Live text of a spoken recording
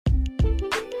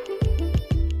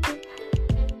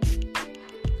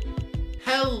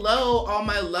Hello, all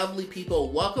my lovely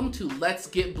people. Welcome to Let's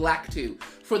Get Black To.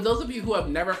 For those of you who have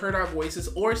never heard our voices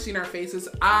or seen our faces,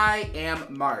 I am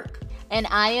Mark. And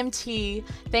I am T.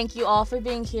 Thank you all for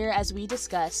being here as we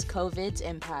discuss COVID's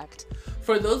impact.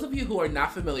 For those of you who are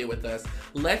not familiar with us,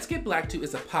 Let's Get Black To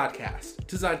is a podcast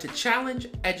designed to challenge,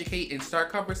 educate, and start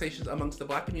conversations amongst the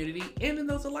Black community and in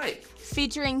those alike.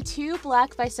 Featuring two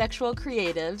Black bisexual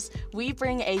creatives, we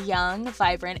bring a young,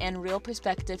 vibrant, and real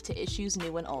perspective to issues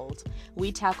new and old.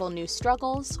 We tackle new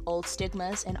struggles, old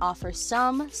stigmas, and offer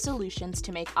some solutions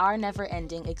to make our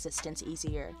never-ending existence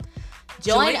easier.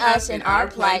 Join us in our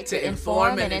plight to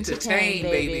inform and entertain,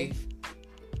 baby.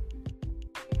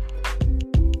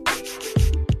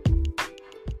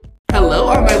 Hello,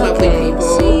 all my lovely people.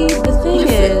 See, the thing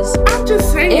is, I'm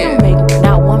just saying. it don't make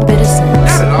not one bit of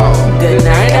sense. Not at all. Good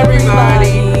night,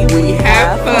 everybody. We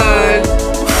have fun.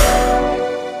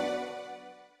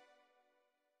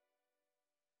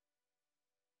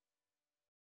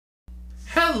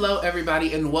 Hello,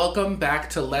 everybody, and welcome back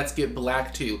to Let's Get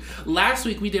Black To. Last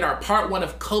week, we did our part one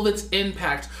of COVID's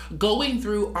impact, going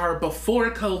through our before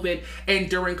COVID and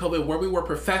during COVID, where we were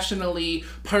professionally,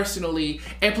 personally,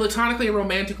 and platonically and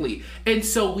romantically. And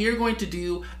so we're going to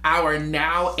do our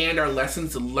now and our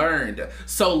lessons learned.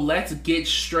 So let's get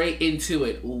straight into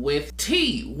it with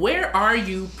T. Where are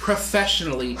you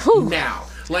professionally now?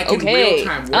 Like in real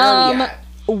time, where are we at?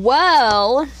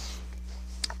 Well,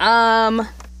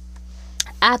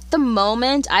 at the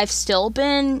moment, I've still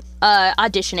been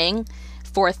auditioning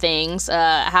for things.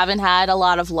 Haven't had a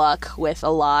lot of luck with a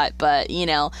lot, but,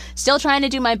 still trying to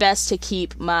do my best to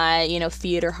keep my,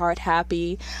 theater heart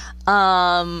happy.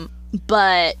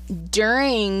 But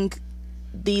during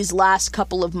these last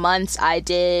couple of months, I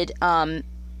did a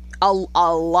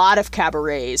lot of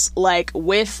cabarets. Like,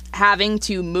 with having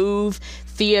to move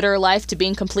theater life to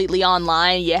being completely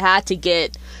online, you had to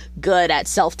get good at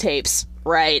self-tapes,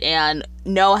 right? And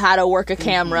know how to work a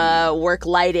camera, work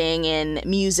lighting and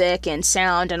music and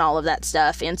sound and all of that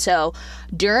stuff. And so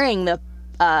during the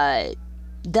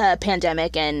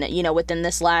pandemic and, within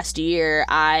this last year,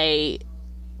 I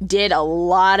did a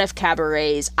lot of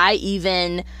cabarets. I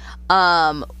even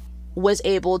was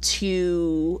able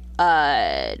to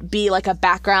be like a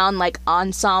background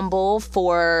ensemble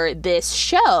for this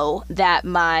show that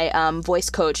my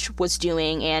voice coach was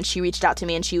doing, and she reached out to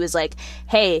me and she was like,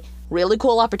 hey, really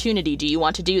cool opportunity, do you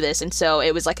want to do this? And so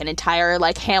it was like an entire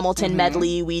Hamilton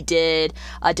medley. We did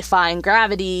Defying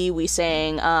Gravity, we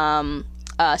sang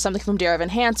something from Dear Evan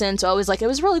Hansen, so it was a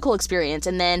really cool experience.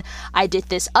 And then I did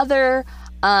this other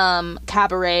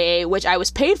cabaret, which I was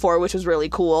paid for, which was really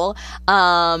cool.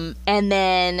 And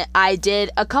then I did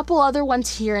a couple other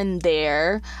ones here and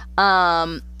there.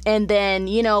 And then,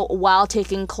 while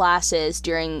taking classes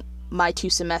during my 2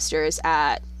 semesters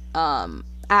at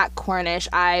Cornish,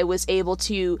 I was able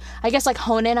to,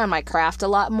 hone in on my craft a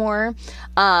lot more.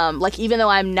 Even though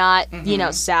I'm not,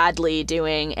 sadly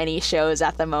doing any shows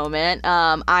at the moment,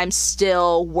 I'm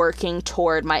still working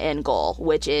toward my end goal,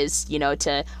 which is,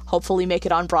 to hopefully make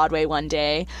it on Broadway one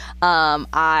day.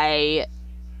 I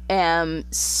am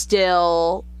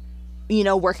still,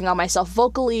 working on myself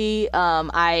vocally.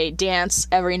 I dance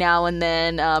every now and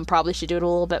then. Probably should do it a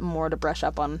little bit more to brush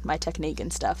up on my technique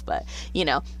and stuff, but,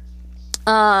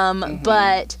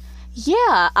 but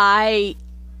yeah, I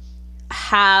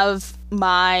have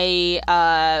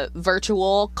my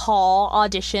virtual call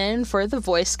audition for The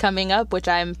Voice coming up, which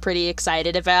I'm pretty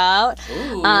excited about.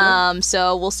 Ooh.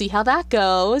 So we'll see how that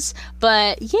goes.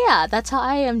 But yeah, that's how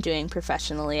I am doing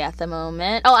professionally at the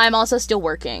moment. Oh, I'm also still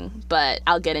working, but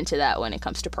I'll get into that when it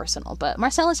comes to personal. But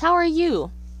Marcellus, how are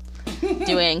you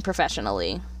doing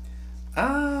professionally?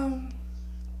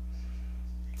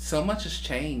 So much has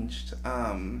changed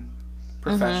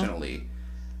professionally.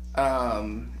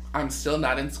 I'm still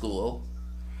not in school.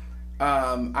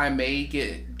 I may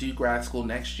do grad school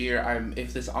next year.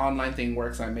 If this online thing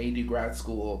works, I may do grad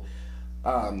school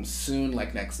soon,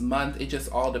 next month. It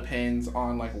just all depends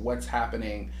on what's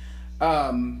happening.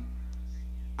 I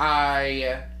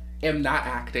am not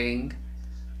acting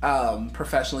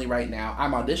professionally right now.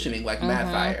 I'm auditioning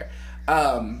mad fire.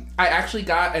 I actually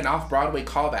got an off-Broadway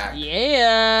callback.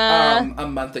 Yeah. A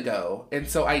month ago. And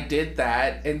so I did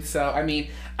that. And so,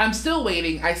 I'm still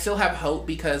waiting. I still have hope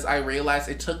because I realized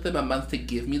it took them a month to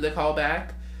give me the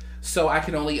callback. So I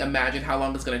can only imagine how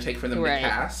long it's going to take for them to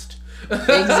cast.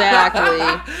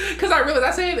 Exactly. Because I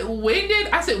realized, when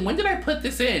did I put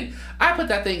this in? I put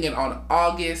that thing in on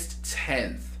August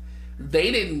 10th.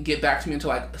 They didn't get back to me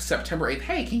until September 8th.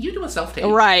 Hey, can you do a self-tape?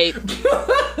 Right.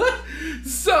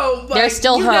 So, there's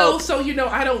still hope.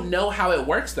 I don't know how it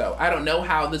works, though. I don't know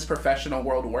how this professional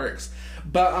world works.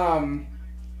 But,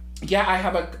 Yeah,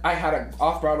 I had a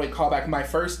off Broadway callback, my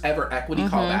first ever equity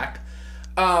callback.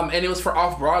 And it was for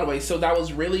off Broadway, so that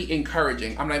was really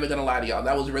encouraging. I'm not even gonna lie to y'all.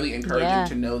 That was really encouraging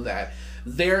to know that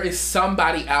there is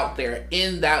somebody out there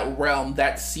in that realm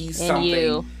that sees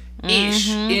something ish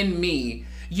in me.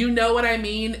 You know what I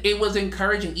mean? It was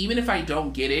encouraging, even if I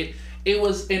don't get it. It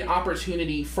was an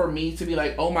opportunity for me to be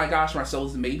like, oh my gosh,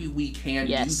 Marcellus, maybe we can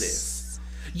do this.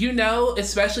 You know,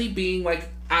 especially being like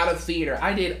out of theater.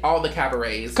 I did all the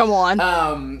cabarets. Come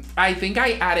on. I think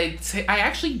I added, I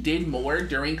actually did more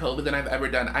during COVID than I've ever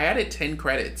done. I added 10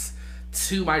 credits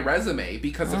to my resume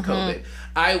because of COVID.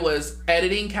 I was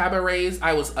editing cabarets.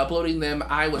 I was uploading them.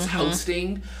 I was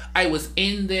hosting. I was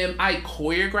in them. I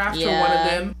choreographed for one of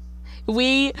them.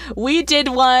 We did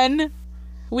one.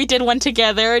 We did one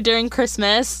together during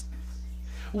Christmas.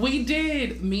 We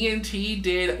did. Me and T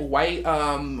did White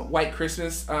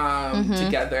Christmas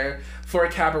together for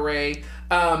a cabaret.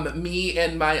 Me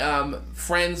and my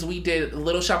friends, we did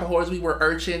Little Shop of Horrors. We were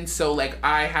urchins, so like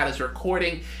I had us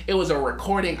recording. It was a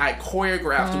recording. I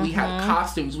choreographed. We had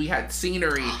costumes. We had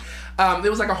scenery. It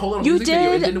was like a whole little music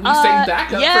video, and then we sang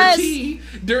backup for T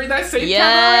during that same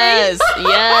cabaret.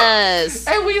 Yes.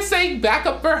 And we sang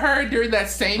backup for her during that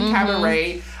same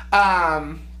cabaret.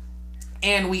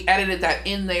 And we edited that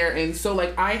in there, and so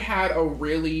like I had a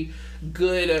really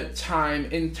good time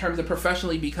in terms of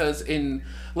professionally, because in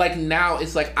like now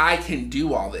it's like I can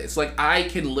do all this. Like I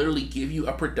can literally give you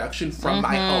a production from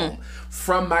my home,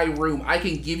 from my room. I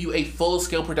can give you a full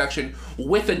scale production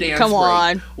with a dance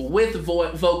break, with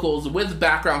vocals, with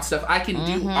background stuff. I can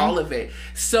do all of it.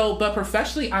 So, but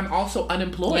professionally, I'm also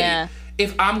unemployed. Yeah.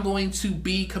 If I'm going to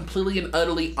be completely and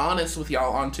utterly honest with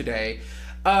y'all on today,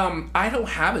 I don't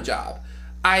have a job.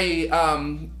 Well,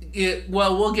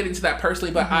 we'll get into that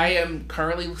personally, but I am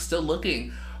currently still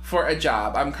looking for a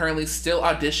job. I'm currently still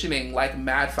auditioning like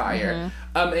mad fire.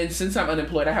 And since I'm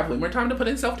unemployed, I have way more time to put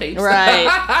in self-tapes. Right.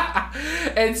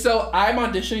 And so I'm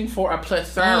auditioning for a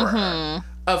plethora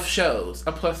of shows.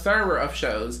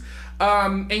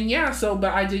 And yeah, so,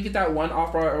 but I did get that one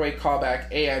off-Broadway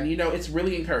callback, and, you know, it's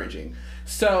really encouraging.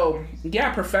 So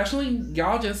yeah, professionally,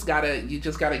 you just gotta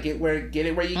get it where you get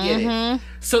it.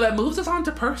 So that moves us on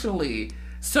to personally.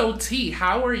 So T,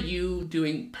 how are you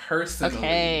doing personally?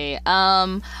 Okay.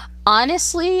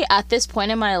 Honestly, at this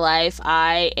point in my life,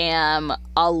 I am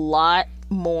a lot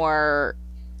more,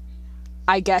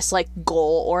 I guess, like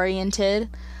goal oriented.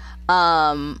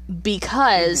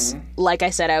 Because like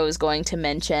I said, I was going to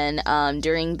mention,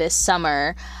 during this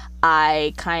summer,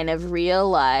 I kind of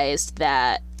realized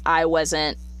that I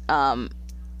wasn't at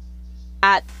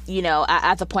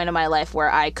the point in my life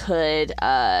where I could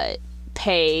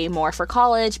pay more for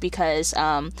college, because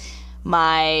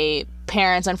my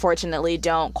parents unfortunately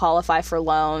don't qualify for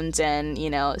loans, and you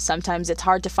know, sometimes it's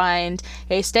hard to find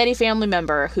a steady family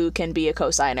member who can be a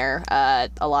co-signer. A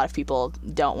lot of people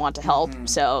don't want to help,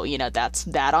 so you know, that's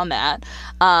that on that.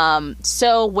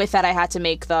 So with that, I had to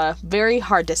make the very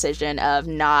hard decision of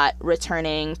not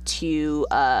returning to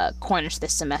Cornish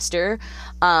this semester.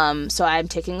 So I'm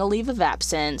taking a leave of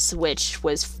absence, which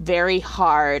was very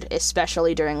hard,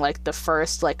 especially during like the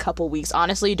first like couple weeks,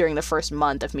 honestly during the first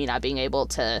month of me not being able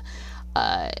to,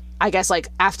 I guess like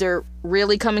after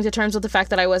really coming to terms with the fact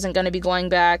that I wasn't going to be going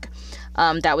back.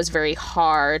 That was very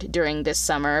hard during this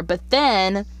summer. But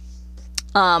then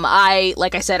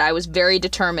like I said, I was very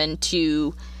determined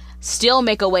to still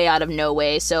make a way out of no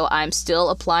way. So I'm still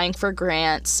applying for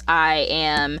grants. I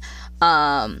am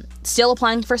still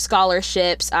applying for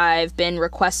scholarships. I've been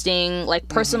requesting like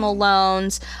personal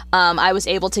loans. I was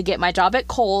able to get my job at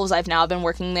Kohl's. I've now been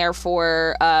working there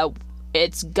for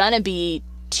it's gonna be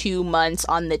 2 months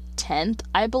on the 10th,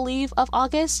 I believe, of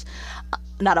August.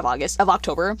 Not of August, of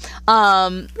October.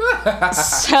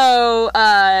 So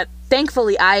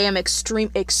thankfully, I am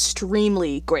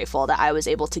extremely grateful that I was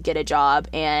able to get a job,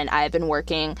 and I've been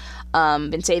working,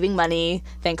 been saving money.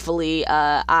 Thankfully,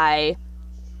 I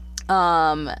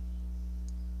am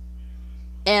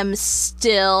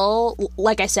still,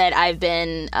 like I said, I've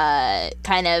been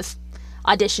kind of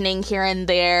auditioning here and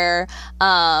there,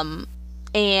 and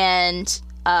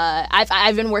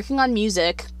I've been working on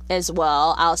music as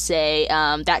well. I'll say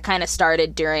that kind of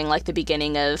started during like the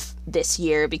beginning of this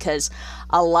year, because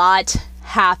a lot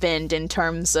happened in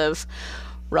terms of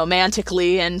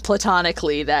romantically and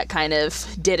platonically that kind of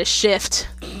did a shift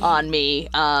on me,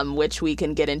 which we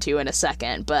can get into in a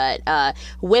second. But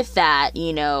with that,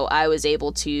 you know, I was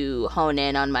able to hone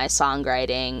in on my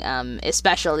songwriting,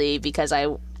 especially because I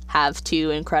have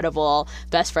two incredible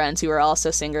best friends who are also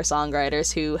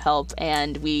singer-songwriters who help,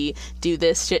 and we do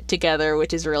this shit together,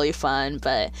 which is really fun.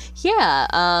 But yeah,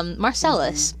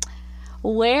 Marcellus,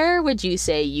 Where would you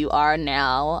say you are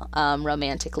now,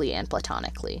 romantically and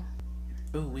platonically?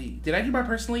 Ooh, wait. Did I do my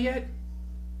personally yet?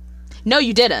 No,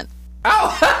 you didn't.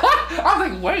 Oh! I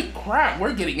was like, wait, crap.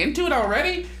 We're getting into it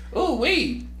already? Ooh,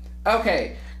 wait.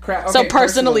 Okay. Crap. Okay, So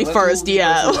personally first,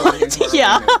 yeah.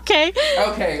 Yeah, okay.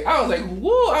 Okay. I was like,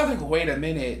 woo. I was like, wait a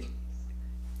minute.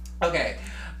 Okay.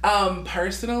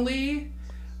 Personally,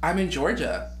 I'm in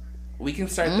Georgia. We can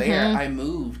start there. I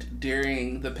moved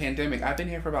during the pandemic. I've been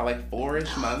here for about like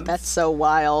 4-ish months. That's so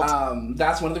wild.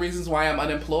 That's one of the reasons why I'm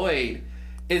unemployed,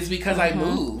 is because I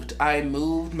moved.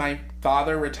 My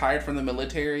father retired from the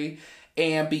military,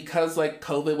 and because like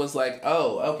COVID was like,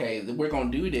 oh, okay, we're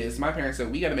gonna do this. My parents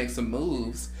said we got to make some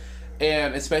moves,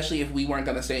 and especially if we weren't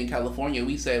gonna stay in California,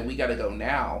 we said we got to go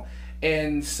now.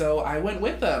 And so I went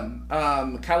with them.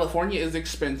 California is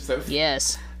expensive.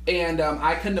 Yes. And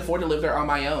I couldn't afford to live there on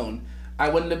my own. I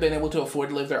wouldn't have been able to afford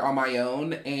to live there on my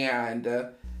own.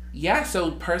 And yeah, so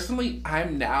personally,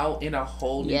 I'm now in a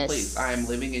whole new place. I'm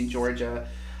living in Georgia.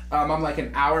 I'm like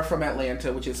an hour from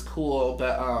Atlanta, which is cool.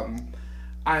 But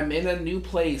I'm in a new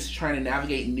place trying to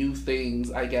navigate new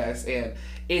things, I guess. And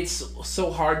it's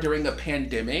so hard during a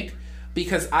pandemic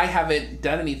because I haven't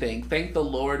done anything. Thank the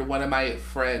Lord, one of my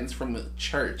friends from the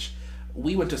church,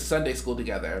 we went to Sunday school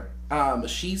together.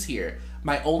 She's here.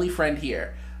 My only friend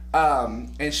here.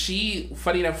 And she,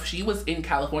 funny enough, she was in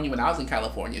California when I was in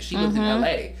California. She lived in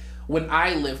LA when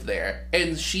I lived there.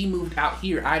 And she moved out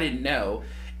here. I didn't know.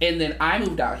 And then I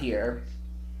moved out here.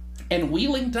 And we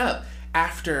linked up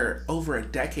after over a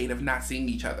decade of not seeing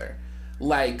each other.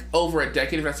 Like, over a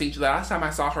decade of not seeing each other. The last time I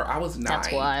saw her, I was 9.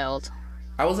 That's wild.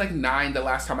 I was like 9 the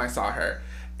last time I saw her.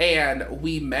 And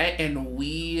we met and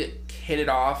we hit it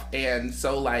off. And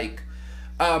so, like...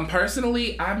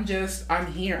 personally, I'm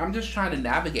here. I'm just trying to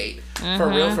navigate for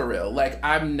real. Like,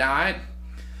 I don't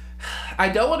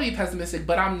want to be pessimistic,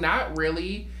 but I'm not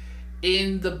really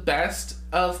in the best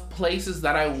of places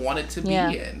that I want it to be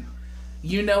in.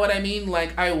 You know what I mean?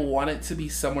 Like, I want it to be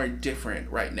somewhere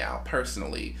different right now,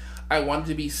 personally. I want it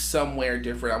to be somewhere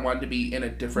different. I want it to be in a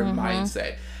different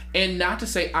mindset. And not to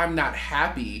say I'm not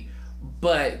happy,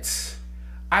 but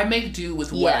I make do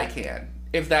with what I can,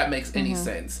 if that makes any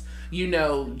sense. You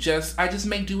know, I just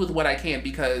make do with what I can,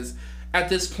 because at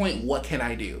this point, what can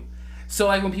I do? So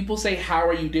like when people say, how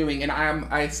are you doing? And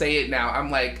I say it now,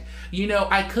 I'm like, you know,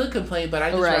 I could complain, but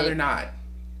I just rather not.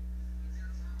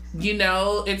 You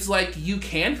know, it's like, you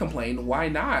can complain. Why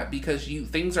not? Because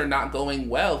things are not going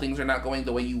well. Things are not going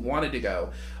the way you wanted to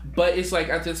go. But it's like,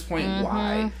 at this point,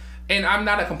 why? And I'm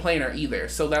not a complainer either.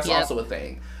 So that's also a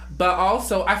thing. But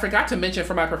also, I forgot to mention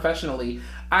for my professionally,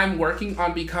 I'm working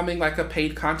on becoming like a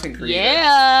paid content creator.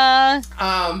 Yeah.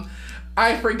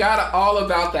 I forgot all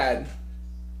about that.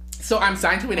 So I'm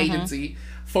signed to an agency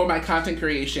for my content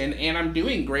creation, and I'm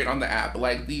doing great on the app.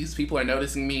 Like, these people are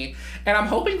noticing me, and I'm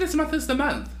hoping this month is the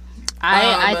month.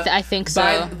 I think so.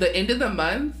 By the end of the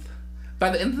month,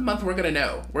 we're gonna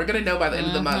know. We're gonna know by the end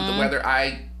of the month whether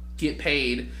I get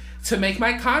paid to make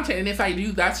my content. And if I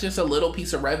do, that's just a little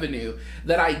piece of revenue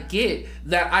that I get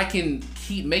that I can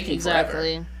keep making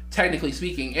forever, technically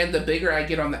speaking. And the bigger I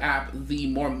get on the app, the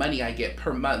more money I get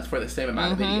per month for the same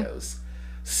amount of videos.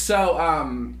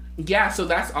 So, yeah, so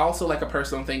that's also like a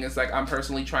personal thing. It's like, I'm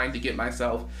personally trying to get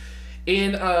myself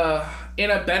in a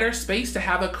better space to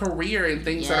have a career and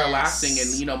things that are lasting,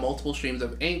 and, you know, multiple streams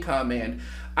of income. And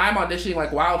I'm auditioning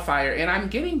like wildfire, and I'm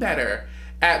getting better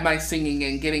at my singing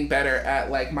and getting better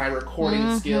at like my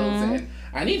recording skills, and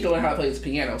I need to learn how to play this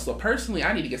piano. So personally,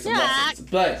 I need to get some lessons.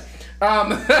 But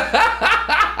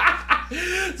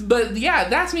but yeah,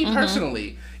 that's me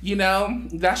personally. You know,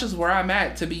 that's just where I'm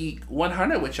at, to be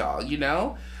 100 with y'all, you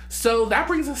know? So that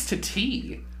brings us to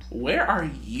T. Where are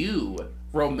you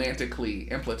romantically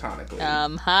and platonically?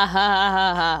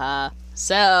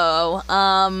 So,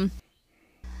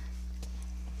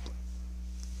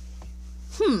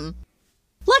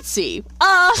 let's see.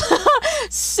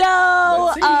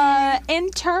 In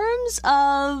terms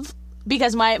of,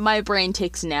 because my brain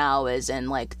ticks now is in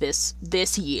like this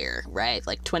year, right?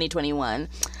 Like 2021.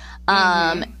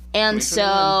 And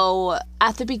so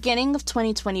at the beginning of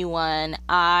 2021,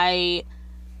 I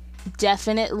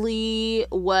definitely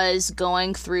was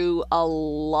going through a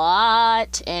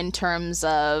lot in terms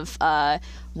of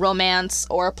romance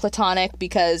or platonic,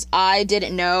 because I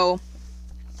didn't know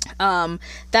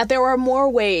that there were more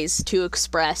ways to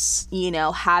express, you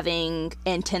know, having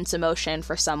intense emotion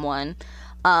for someone.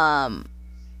 And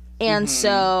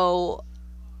so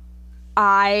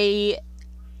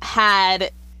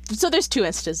so there's 2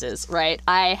 instances, right?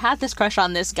 I had this crush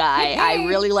on this guy. I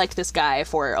really liked this guy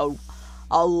for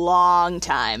a long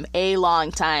time.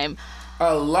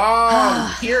 A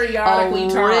long, periodically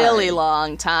time. Really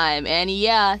long time. And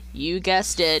yeah, you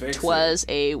guessed it, Fix 'twas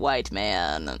a white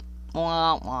man.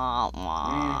 Wah, wah,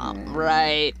 wah.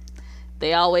 Right.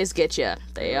 They always get you.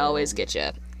 They always get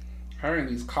you. Her and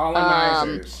these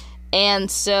colonizers. And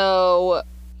so,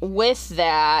 with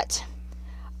that,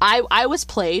 I was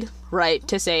played, right,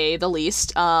 to say the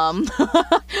least.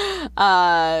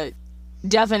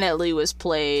 Definitely was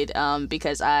played,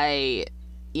 because I,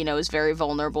 was very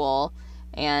vulnerable,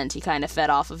 and he kind of fed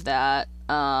off of that,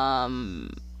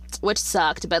 which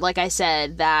sucked. But like I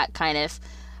said, that kind of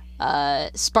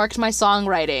sparked my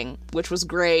songwriting, which was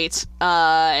great.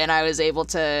 And I was able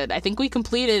to, I think we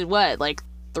completed,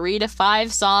 3 to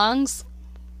 5 songs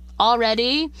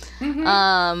already,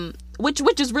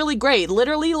 which is really great.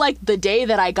 Literally, like, the day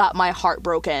that I got my heart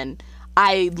broken,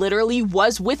 I literally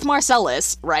was with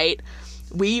Marcellus, right?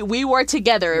 We were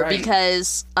together, right?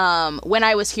 Because when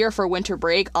I was here for winter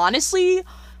break, honestly,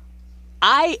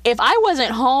 if I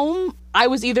wasn't home, I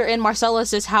was either in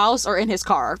Marcellus's house or in his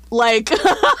car. Like,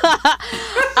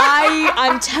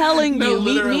 I'm telling you,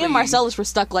 me and Marcellus were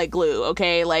stuck like glue,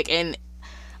 okay? Like, and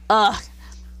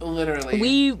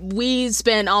literally, we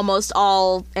spent almost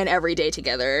all and every day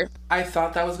together. I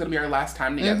thought that was gonna be our last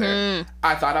time together.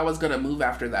 I thought I was gonna move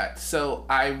after that, so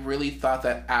I really thought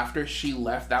that after she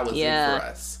left, that was it for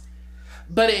us.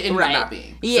 But it ended up not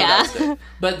being. So that was good.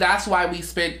 But that's why we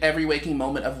spent every waking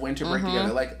moment of winter break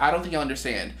together. Like, I don't think you'll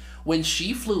understand. When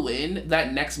she flew in,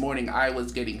 that next morning, I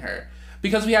was getting her.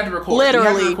 Because we had to record. Literally.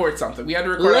 We had to record something. We had to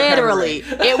record. Literally.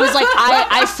 It was like,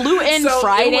 I flew in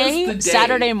Friday,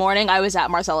 Saturday morning, I was at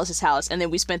Marcellus's house, and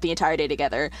then we spent the entire day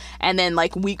together. And then,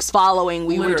 like, weeks following,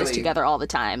 we were just together all the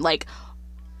time. Like,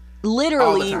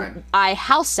 literally, I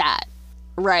house sat.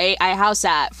 Right, I house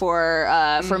sat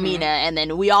for Mina, and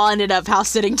then we all ended up house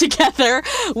sitting together.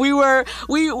 We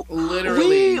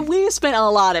spent a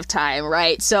lot of time,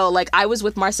 right? So, like, I was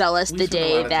with Marcellus the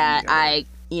day that I,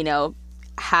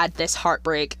 had this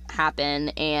heartbreak happen,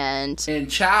 and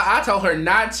child, I told her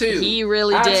not to. He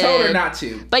really did. I told her not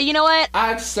to. But you know what?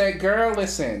 I said, girl,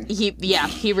 listen.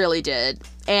 He really did,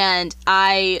 and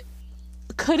I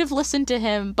could have listened to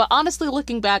him, but honestly,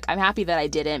 looking back, I'm happy that I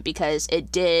didn't, because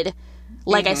it did.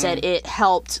 Like I said, it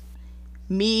helped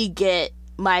me get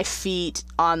my feet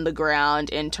on the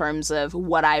ground in terms of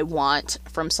what I want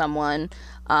from someone,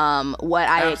 what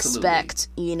I expect,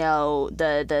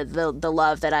 the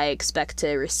love that I expect to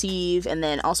receive. And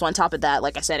then also on top of that,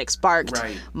 like I said, it sparked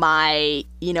my,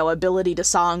 ability to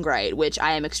songwrite, which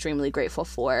I am extremely grateful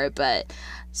for. But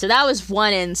so that was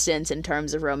one instance in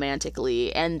terms of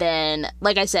romantically. And then,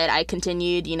 like I said, I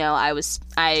continued, I was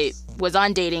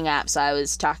on dating apps. So I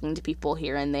was talking to people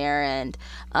here and there, and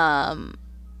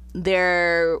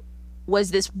there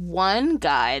was this one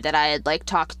guy that I had, like,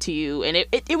 talked to, and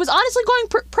it was honestly going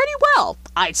pretty well,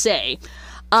 I'd say.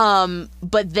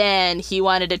 But then he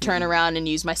wanted to turn around and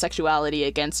use my sexuality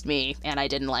against me, and I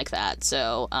didn't like that.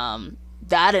 So,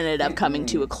 that ended up coming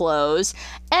to a close.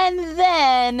 And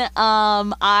then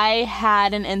I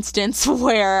had an instance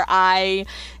where I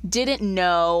didn't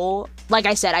know, like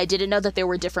I said, I didn't know that there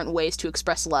were different ways to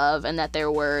express love, and that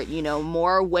there were,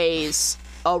 more ways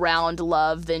around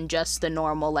love than just the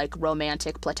normal, like,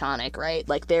 romantic, platonic, right?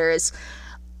 Like, there's,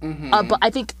 but I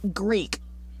think the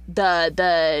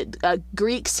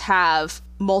Greeks have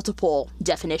multiple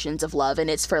definitions of love, and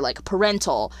it's for, like,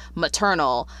 parental,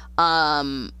 maternal,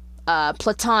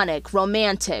 platonic,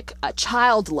 romantic,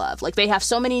 child love. Like, they have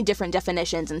so many different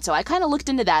definitions, and so I kind of looked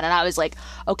into that, and I was like,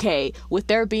 okay, with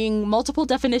there being multiple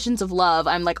definitions of love,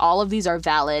 I'm like, all of these are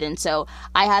valid. And so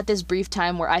I had this brief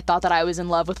time where I thought that I was in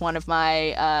love with one of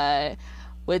my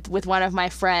with one of my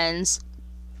friends,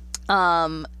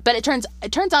 but it turns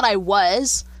out I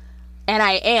was, and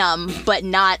I am, but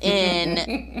not in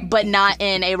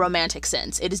a romantic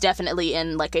sense. It is definitely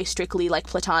in, like, a strictly, like,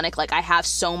 platonic, like, I have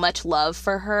so much love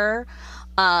for her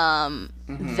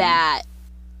that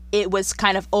it was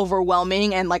kind of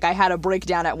overwhelming, and, like, I had a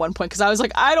breakdown at one point because I was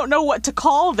like, I don't know what to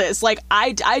call this. Like,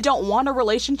 I don't want a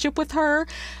relationship with her,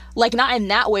 like, not in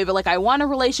that way, but, like, I want a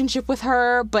relationship with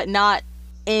her, but not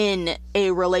in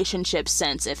a relationship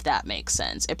sense, if that makes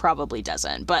sense. It probably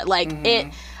doesn't, but, like,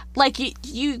 it... Like,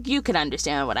 you can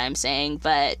understand what I'm saying,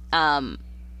 but,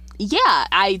 yeah,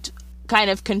 I kind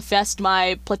of confessed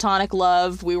my platonic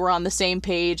love. We were on the same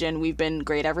page, and we've been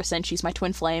great ever since. She's my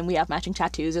twin flame. We have matching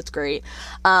tattoos. It's great.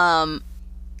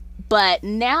 But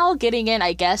now getting in,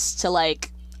 I guess, to,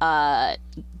 like, the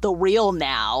real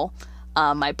now,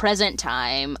 my present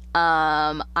time,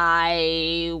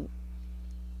 I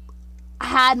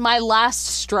had my last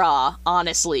straw,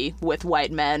 honestly, with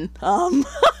white men.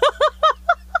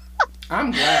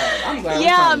 I'm glad. I'm glad.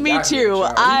 Yeah, me too.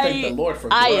 Here, thank the Lord for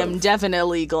I growth. am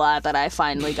definitely glad that I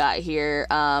finally got here,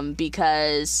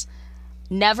 because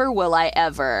never will I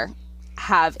ever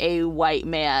have a white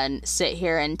man sit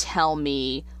here and tell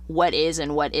me what is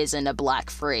and what isn't a black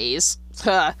phrase.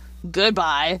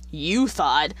 Goodbye, you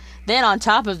thought. Then on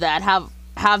top of that,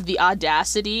 have the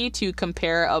audacity to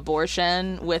compare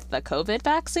abortion with the COVID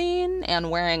vaccine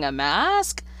and wearing a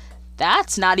mask.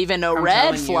 That's not even a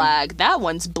red flag. That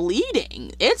one's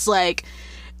bleeding. It's like,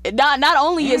 not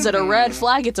only is it a red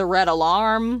flag, it's a red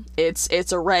alarm.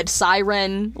 It's a red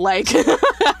siren. Like, ring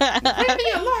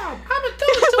the alarm. I'll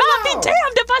be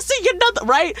damned if I see another.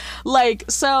 Right? Like,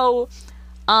 so,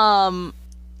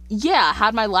 yeah,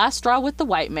 had my last straw with the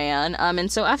white man.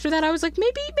 And so after that, I was like,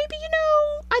 maybe,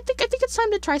 I think it's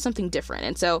time to try something different.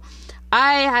 And so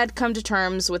I had come to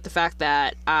terms with the fact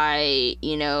that I,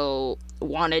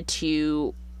 wanted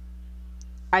to,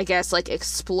 I guess, like,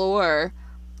 explore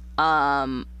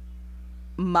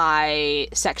my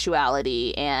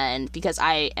sexuality, and because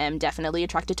I am definitely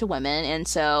attracted to women. And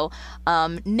so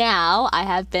now I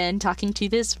have been talking to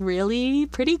this really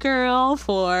pretty girl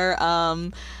for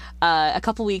a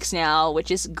couple weeks now,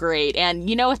 which is great. And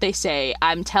you know what they say,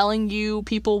 I'm telling you,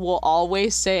 people will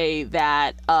always say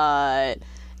that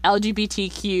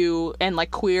LGBTQ and like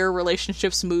queer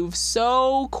relationships move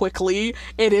so quickly.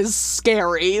 It is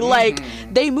scary. Like,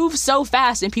 they move so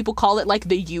fast, and people call it like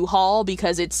the U-Haul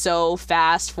because it's so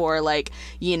fast for like,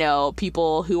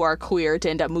 people who are queer to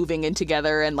end up moving in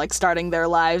together and like starting their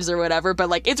lives or whatever. But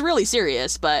like, it's really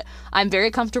serious. But I'm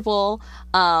very comfortable.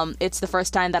 It's the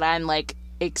first time that I'm like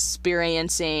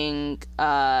experiencing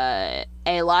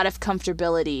a lot of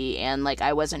comfortability, and like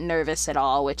I wasn't nervous at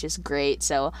all, which is great.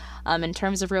 So in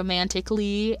terms of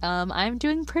romantically, I'm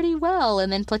doing pretty well.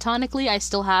 And then platonically, I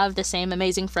still have the same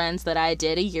amazing friends that I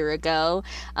did a year ago.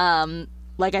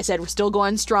 Like I said, we're still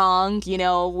going strong.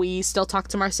 We still talk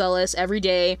to Marcellus every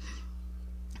day,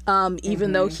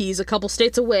 even though he's a couple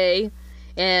states away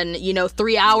and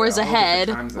 3 hours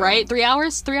ahead, right? 3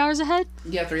 hours ahead.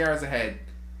 Yeah, 3 hours ahead.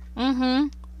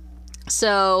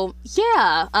 So,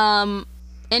 yeah,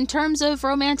 in terms of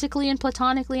romantically and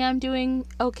platonically, I'm doing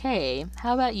okay.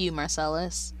 How about you,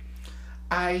 Marcellus?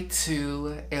 I,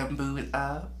 too, am booed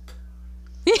up.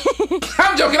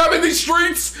 I'm joking, I'm in these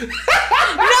streets! No!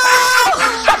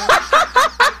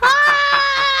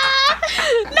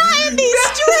 Not in these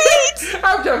streets!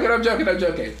 I'm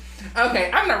joking.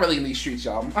 Okay, I'm not really in these streets,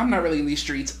 y'all. I'm not really in these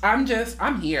streets. I'm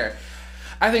here.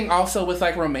 I think also with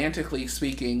like romantically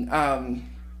speaking,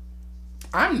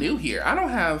 I'm new here. I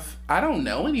don't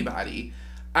know anybody.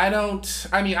 I'm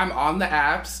on the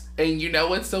apps, and you know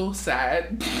what's so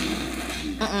sad?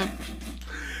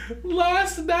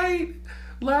 Last night,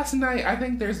 I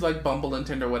think there's like Bumble and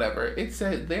Tinder, whatever. It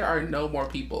said there are no more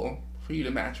people for you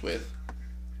to match with.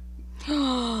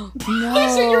 No. They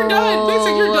said you're done.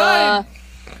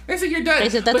 They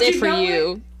said that's it for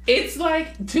you. What? It's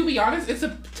like, to be honest, it's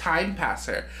a time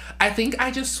passer. I think I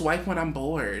just swipe when I'm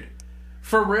bored.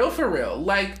 For real.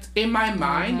 Like, in my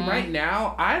mind right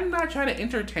now, I'm not trying to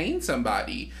entertain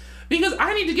somebody because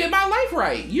I need to get my life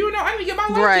right. I need to get my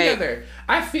life together.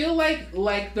 I feel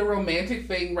like the romantic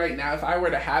thing right now, if I were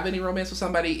to have any romance with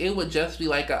somebody, it would just be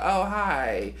like a, oh,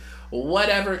 hi,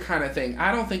 whatever kind of thing.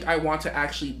 I don't think I want to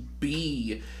actually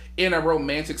be in a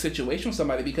romantic situation with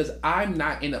somebody because I'm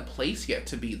not in a place yet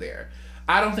to be there.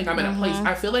 I don't think I'm in a place.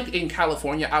 I feel like in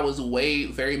California, I was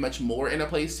very much more in a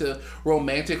place to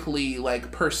romantically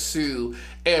like pursue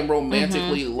and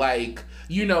romantically like,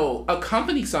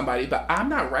 accompany somebody, but I'm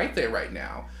not right there right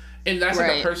now. And that's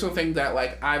like a personal thing that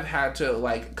like I've had to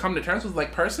like come to terms with.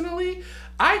 Like, personally,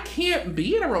 I can't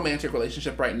be in a romantic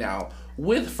relationship right now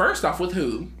first off, with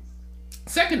who?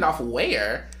 Second off,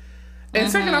 where? And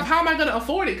second off, how am I going to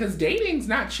afford it? Because dating's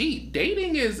not cheap.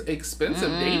 Dating is expensive.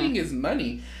 Dating is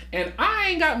money. And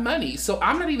I ain't got money. So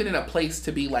I'm not even in a place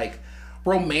to be like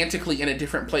romantically in a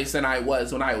different place than I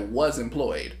was when I was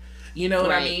employed. You know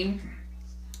what I mean?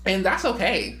 And that's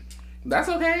okay. That's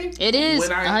okay. It is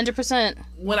 100%.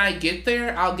 When I get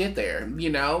there, I'll get there, And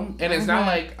it's not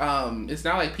like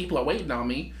people are waiting on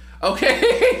me. Okay,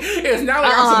 it's not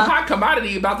like I'm some hot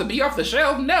commodity about to be off the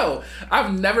shelf. No,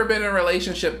 I've never been in a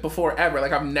relationship before ever.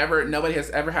 Like nobody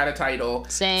has ever had a title.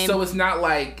 Same. So it's not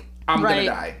like I'm gonna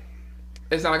die.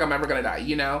 It's not like I'm ever gonna die.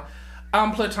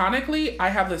 Platonically, I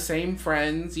have the same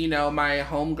friends. My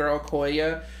homegirl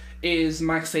Koya is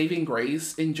my saving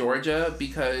grace in Georgia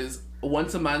because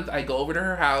once a month, I go over to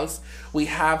her house. We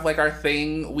have like our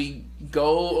thing. I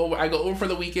go over for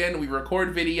the weekend. We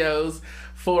record videos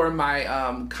for my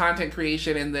content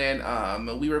creation, and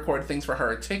then we record things for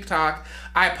her TikTok.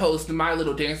 I post my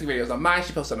little dancing videos on mine.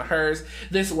 She posts on hers.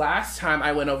 This last time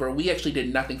I went over, we actually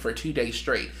did nothing for 2 days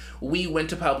straight. We went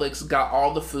to Publix, got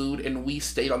all the food, and we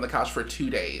stayed on the couch for 2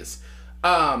 days.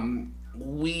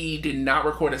 We did not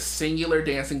record a singular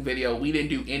dancing video. We didn't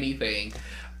do anything.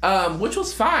 Which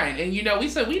was fine. And, you know, we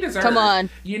said we deserve. Come on.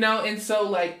 You know, and so,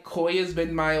 like, Koi has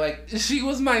been my, like,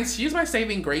 she's my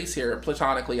saving grace here,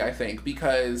 platonically, I think,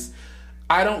 because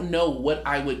I don't know what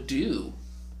I would do.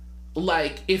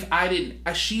 Like, if I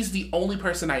didn't, she's the only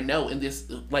person I know in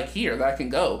this, like, here that I can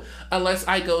go, unless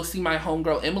I go see my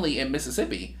homegirl Emily in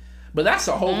Mississippi. But that's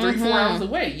a whole 3-4 hours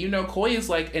away. You know, Koi is,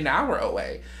 like, an hour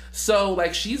away. So,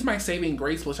 like, she's my saving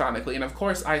grace platonically. And, of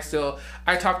course, I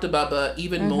talk to Bubba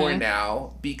even more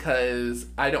now because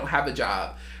I don't have a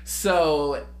job.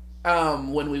 So,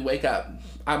 when we wake up,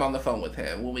 I'm on the phone with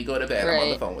him. When we go to bed, I'm on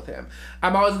the phone with him.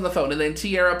 I'm always on the phone. And then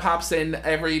Tiara pops in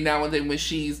every now and then when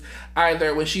she's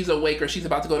awake or she's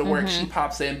about to go to work, she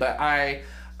pops in. But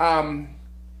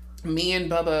me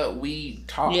and Bubba, we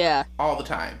talk all the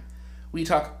time. We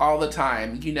talk all the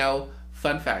time. You know,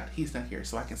 fun fact, he's not here,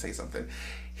 so I can say something.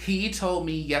 He told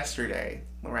me yesterday,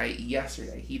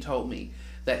 he told me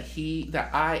that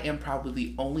I am probably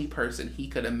the only person he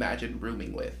could imagine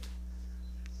rooming with.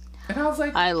 And I was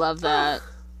like, I love that.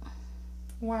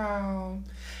 Wow.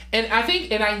 And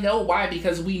I know why,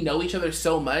 because we know each other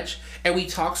so much and we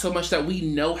talk so much that we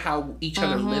know how each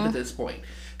other live at this point.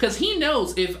 Because he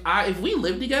knows if we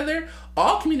live together,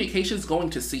 all communication is going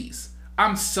to cease.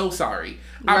 I'm so sorry.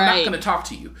 I'm not going to talk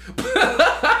to you.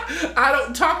 I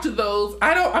don't talk to those.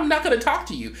 I'm not going to talk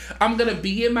to you. I'm going to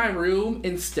be in my room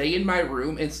and stay in my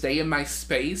room and stay in my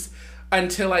space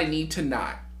until I need to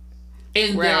not.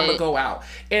 And then I'm going to go out.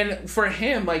 And for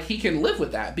him, like, he can live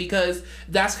with that because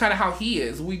that's kind of how he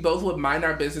is. We both would mind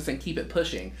our business and keep it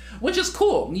pushing, which is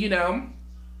cool, you know?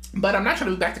 But I'm not trying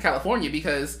to move back to California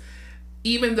because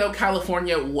even though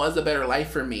California was a better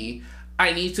life for me,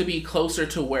 I need to be closer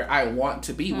to where I want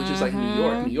to be, which is like New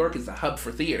York. New York is the hub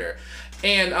for theater.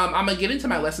 And I'm going to get into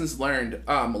my lessons learned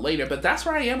later, but that's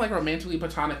where I am, like, romantically,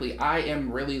 platonically. I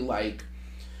am really, like,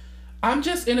 I'm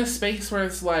just in a space where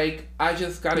it's like, I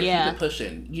just got to keep it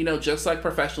pushing. You know, just like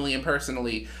professionally and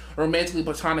personally, romantically,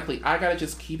 platonically, I got to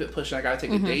just keep it pushing. I got to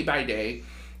take it day by day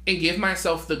and give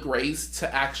myself the grace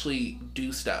to actually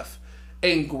do stuff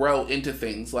and grow into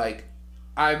things. Like,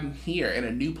 I'm here in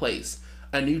a new place,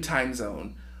 a new time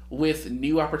zone with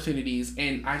new opportunities,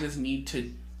 and I just need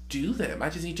to do them.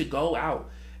 I just need to go out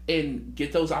and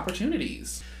get those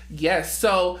opportunities. Yes,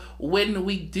 so when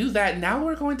we do that, now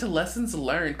we're going to lessons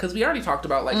learned, because we already talked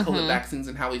about, like, COVID vaccines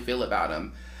and how we feel about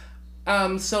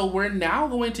them. So we're now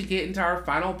going to get into our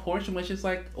final portion, which is,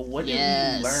 like, what did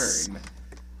we learn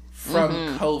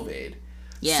from COVID?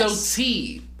 Yes. So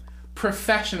T,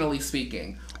 professionally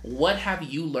speaking, what have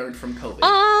you learned from COVID?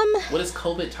 What has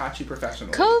COVID taught you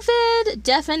professionally? COVID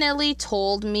definitely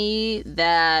told me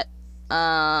that,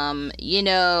 you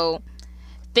know,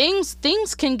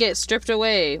 things can get stripped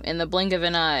away in the blink of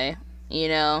an eye, you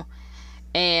know?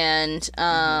 And,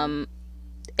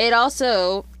 it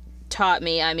also taught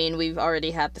me, I mean, we've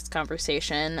already had this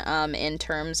conversation, in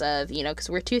terms of, you know,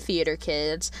 because we're two theater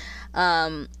kids,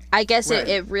 I guess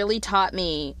it really taught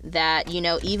me that, you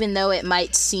know, even though it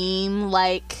might seem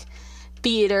like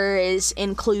theater is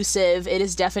inclusive, it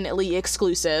is definitely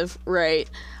exclusive, right?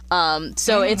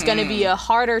 So it's going to be a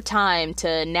harder time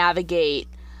to navigate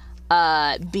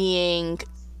being,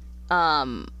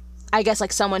 I guess,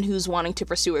 like, someone who's wanting to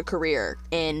pursue a career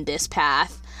in this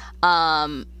path,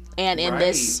 and in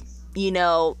this, you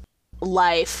know,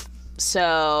 life.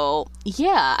 So,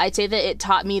 yeah, I'd say that it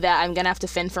taught me that I'm going to have to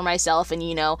fend for myself and,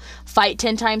 you know, fight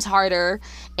 10 times harder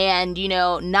and, you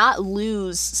know, not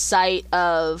lose sight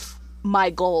of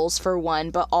my goals, for one,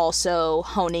 but also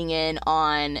honing in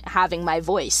on having my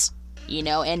voice, you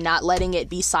know, and not letting it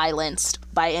be silenced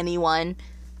by anyone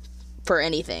for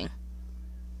anything.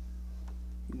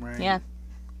 Right. Yeah.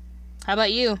 How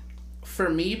about you? For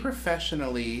me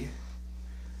professionally,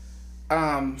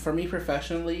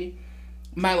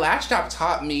 my last job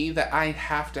taught me that I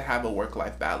have to have a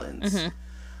work-life balance.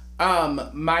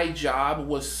 My job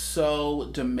was so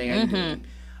demanding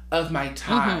of my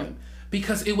time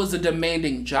because it was a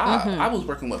demanding job. I was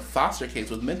working with foster kids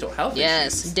with mental health issues.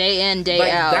 Yes, day in,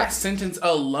 day out. That sentence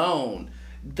alone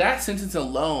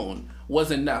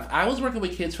was enough. I was working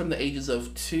with kids from the ages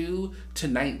of 2 to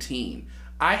 19.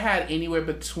 I had anywhere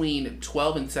between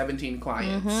 12 and 17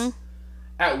 clients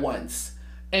at once.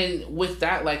 And with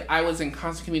that, like, I was in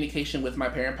constant communication with my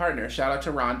parent partner. Shout out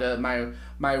to Rhonda,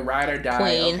 my ride or die.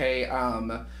 Queen.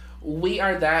 Okay, we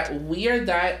are that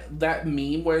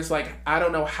meme where it's like, I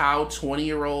don't know how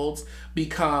 20-year-olds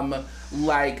become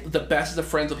like the best of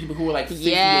friends with people who were like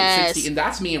 50 and 60, and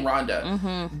that's me and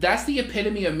Rhonda. That's the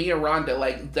epitome of me and Rhonda.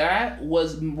 Like,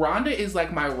 Rhonda is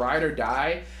like my ride or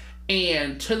die,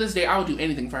 and to this day I would do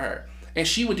anything for her. And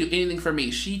she would do anything for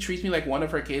me. She treats me like one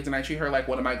of her kids, and I treat her like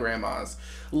one of my grandmas.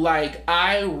 Like,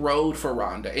 I rode for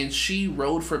Rhonda, and she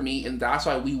rode for me, and that's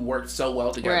why we worked so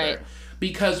well together. Right.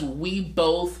 Because we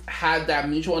both had that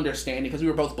mutual understanding, because we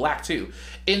were both black too.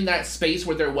 In that space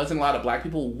where there wasn't a lot of black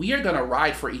people, we are going to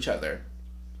ride for each other.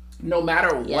 No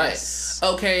matter what. Yes.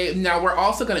 Okay, now we're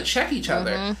also going to check each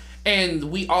other.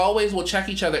 And we always will check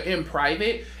each other in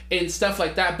private and stuff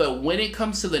like that. But when it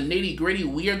comes to the nitty gritty,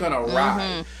 we are going to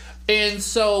ride. And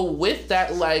so with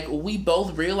that, like, we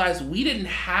both realized we didn't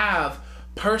have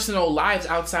personal lives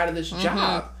outside of this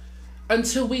job.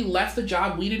 Until we left the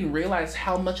job, we didn't realize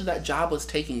how much of that job was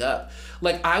taking up.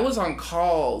 Like, I was on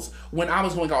calls when I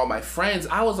was going to all my friends.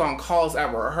 I was on calls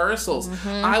at rehearsals.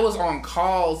 I was on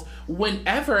calls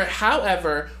whenever,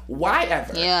 however, why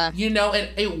ever. Yeah. You know, and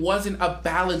it wasn't a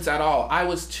balance at all. I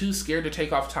was too scared to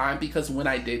take off time, because when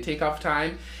I did take off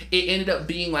time, it ended up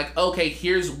being like, okay,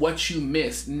 here's what you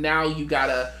missed. Now you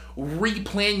gotta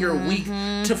replan your week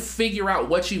to figure out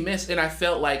what you missed. And I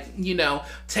felt like, you know,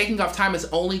 taking off time is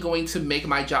only going to make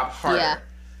my job harder. Yeah.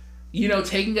 You know,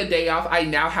 taking a day off, I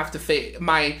now have to fit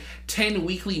my 10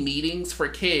 weekly meetings for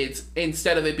kids.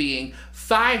 Instead of it being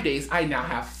 5 days, I now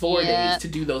have 4 days to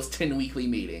do those 10 weekly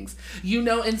meetings. You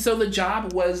know, and so the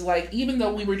job was like, even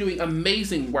though we were doing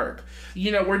amazing work,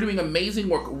 you know, we're doing amazing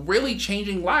work, really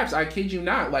changing lives. I kid you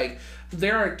not. Like,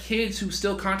 there are kids who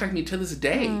still contact me to this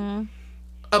day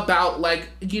about, like,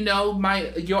 you know,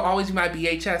 you'll always be my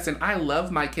BHS, and I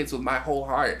love my kids with my whole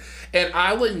heart, and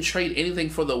I wouldn't trade anything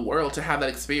for the world to have that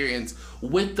experience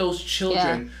with those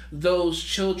children. Those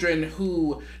children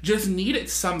who just needed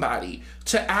somebody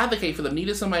to advocate for them,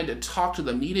 needed somebody to talk to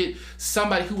them, needed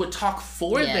somebody who would talk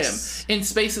for them in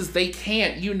spaces they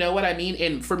can't. You know what I mean?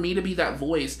 And for me to be that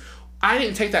voice, I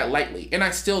didn't take that lightly, and I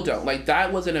still don't. Like,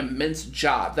 that was an immense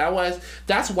job.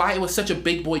 That's why it was such a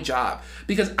big boy job,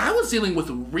 because I was dealing with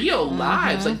real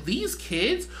lives. Like, these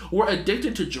kids were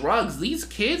addicted to drugs. These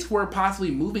kids were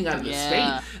possibly moving out of the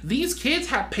state. These kids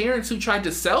had parents who tried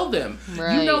to sell them.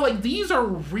 You know, like, these are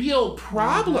real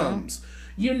problems,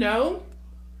 you know?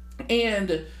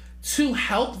 And to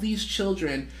help these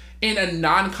children in a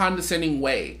non-condescending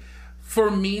way, for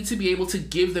me to be able to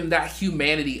give them that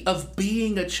humanity of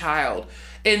being a child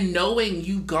and knowing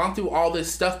you've gone through all this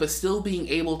stuff, but still being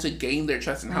able to gain their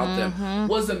trust and help them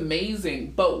was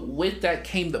amazing. But with that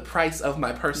came the price of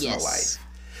my personal life.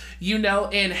 You know,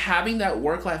 and having that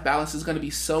work-life balance is going to be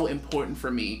so important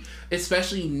for me,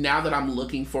 especially now that I'm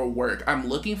looking for work. I'm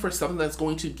looking for something that's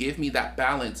going to give me that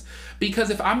balance.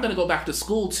 Because if I'm going to go back to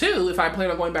school too, if I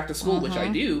plan on going back to school, which I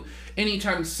do,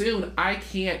 anytime soon, I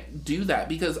can't do that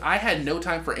because I had no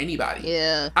time for anybody.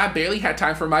 Yeah. I barely had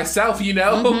time for myself, you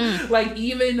know? Like,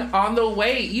 even on the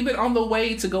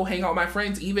way to go hang out with my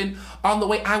friends, even on the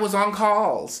way, I was on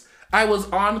calls. I was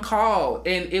on call,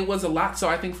 and it was a lot. So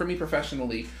I think for me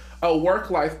professionally, a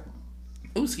work-life,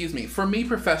 for me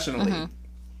professionally,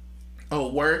 a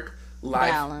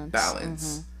work-life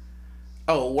balance.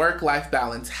 A work-life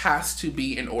balance has to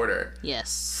be in order.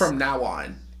 Yes. From now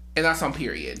on. And that's on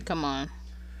period. Come on.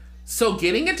 So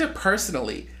getting into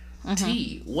personally,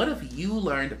 T, what have you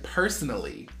learned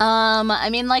personally? I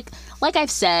mean, like I've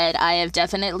said, I have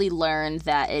definitely learned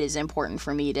that it is important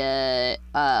for me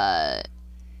to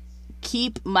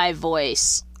keep my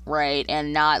voice, right,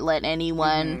 and not let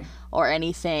anyone or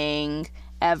anything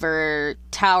ever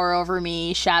tower over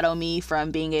me, shadow me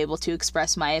from being able to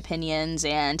express my opinions.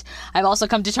 And I've also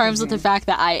come to terms with the fact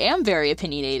that I am very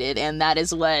opinionated, and that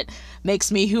is what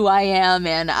makes me who I am.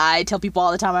 And I tell people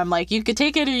all the time, I'm like, you could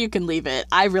take it or you can leave it.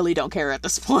 I really don't care at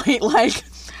this point. Like,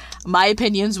 my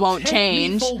opinions won't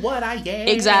change. Me for what I am.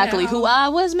 Exactly, who I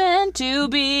was meant to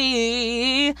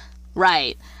be.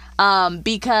 Right.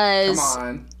 Because Come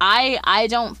on. I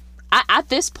don't, at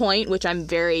this point, which I'm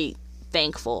very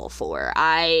thankful for,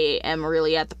 I am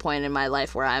really at the point in my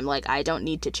life where I'm like, I don't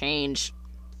need to change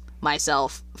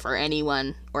myself for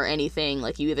anyone or anything.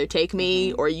 Like, you either take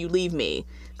me or you leave me.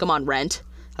 Come on, rent.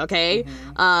 Okay?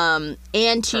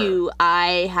 And two,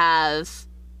 I have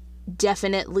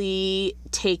definitely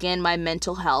taken my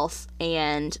mental health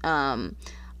and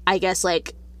I guess,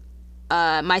 like,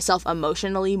 myself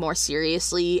emotionally more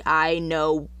seriously. I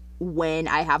know when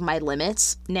I have my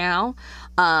limits now.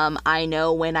 I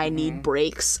know when I need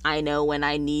breaks. I know when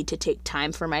I need to take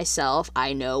time for myself.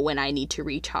 I know when I need to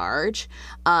recharge.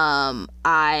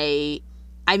 I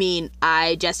mean,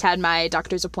 I just had my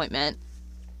doctor's appointment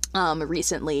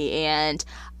recently, and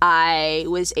I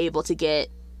was able to get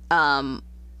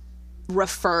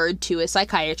referred to a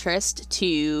psychiatrist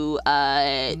to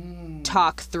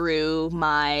talk through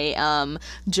my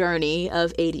journey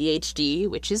of ADHD,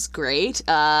 which is great,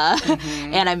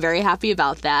 and I'm very happy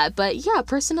about that. But yeah,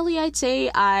 personally, I'd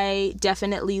say I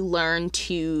definitely learned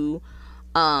to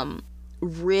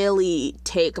really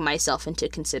take myself into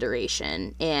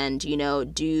consideration and, you know,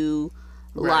 do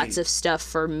lots of stuff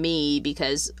for me,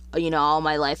 because, you know, all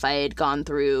my life I had gone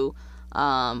through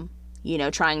you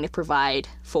know, trying to provide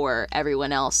for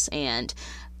everyone else. And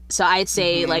so I'd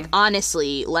say, like,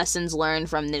 honestly, lessons learned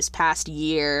from this past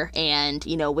year, and,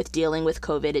 you know, with dealing with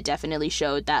COVID, it definitely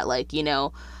showed that, like, you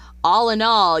know, all in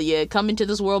all, you come into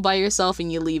this world by yourself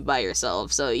and you leave by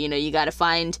yourself. So, you know, you got to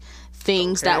find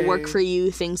things that work for you,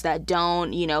 things that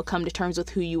don't, you know, come to terms with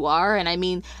who you are. And I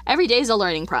mean, every day is a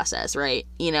learning process, right?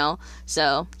 You know?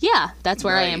 So, yeah, that's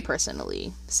where I am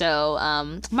personally. So,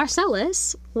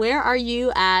 Marcellus, where are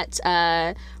you at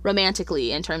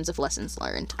romantically in terms of lessons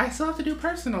learned? I still have to do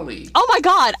personally. Oh my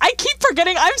God, I keep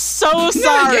forgetting. I'm so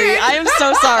sorry. I am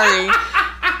so sorry.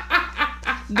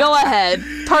 Go ahead.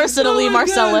 Personally,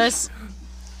 Marcellus,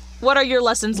 what are your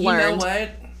lessons learned? You know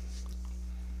what?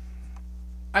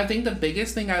 I think the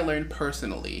biggest thing I learned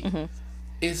personally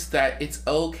is that it's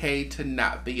okay to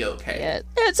not be okay. Yeah.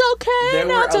 It's okay there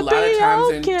not were a to lot be of times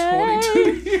okay. in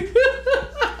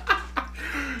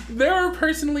 2020. There were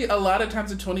personally a lot of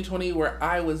times in 2020 where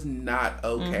I was not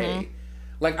okay.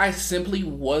 Like, I simply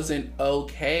wasn't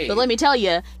okay. But let me tell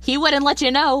you, he wouldn't let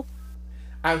you know.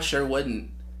 I sure wouldn't.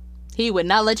 He would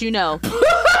not let you know.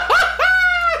 I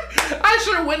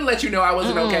sure wouldn't let you know I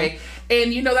wasn't okay.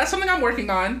 And, you know, that's something I'm working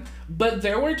on. But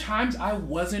there were times I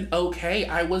wasn't okay.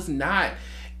 I was not.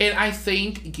 And I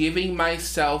think giving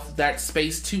myself that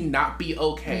space to not be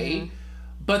okay,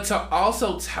 but to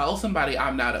also tell somebody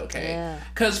I'm not okay.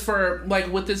 Because for,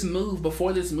 like, with this move,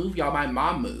 before this move, y'all, my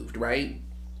mom moved, right?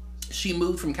 She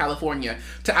moved from California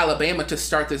to Alabama to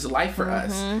start this life for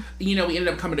us. You know, we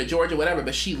ended up coming to Georgia, whatever,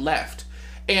 but she left.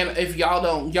 And if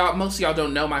most of y'all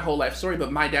don't know my whole life story,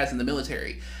 but my dad's in the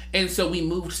military. And so we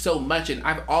moved so much, and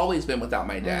I've always been without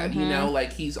my dad, you know,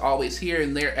 like, he's always here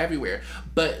and there everywhere.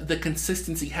 But the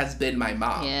consistency has been my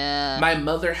mom. My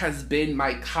mother has been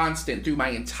my constant through my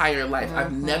entire life.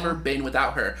 I've never been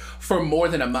without her for more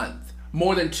than a month,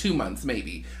 more than 2 months,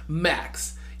 maybe,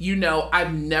 max. You know,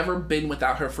 I've never been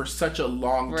without her for such a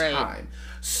long time.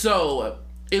 So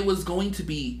it was going to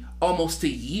be almost a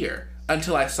year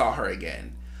until I saw her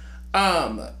again.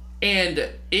 And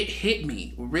it hit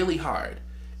me really hard.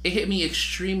 It hit me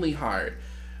extremely hard.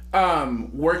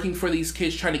 Working for these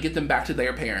kids, trying to get them back to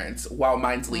their parents while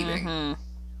mine's leaving.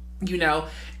 You know?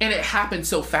 And it happened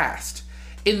so fast.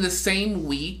 In the same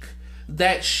week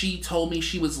that she told me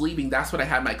she was leaving, that's when I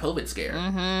had my COVID scare.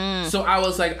 So I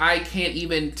was like, I can't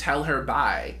even tell her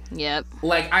bye.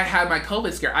 Like, I had my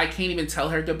COVID scare. I can't even tell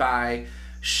her goodbye.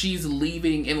 She's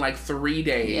leaving in like 3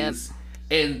 days.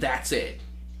 And that's it.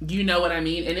 You know what I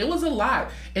mean? And it was a lot.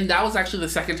 And that was actually the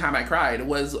second time I cried. It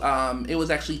was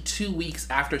actually 2 weeks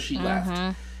after she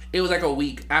left. It was like a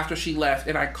week after she left.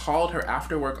 And I called her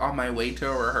after work on my way to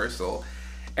a rehearsal.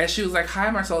 And she was like,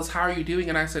 "Hi, Marcellus, how are you doing?"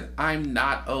 And I said, "I'm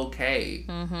not okay."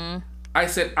 I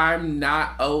said, "I'm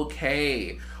not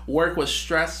okay." Work was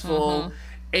stressful.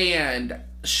 And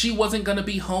she wasn't going to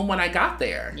be home when I got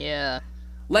there.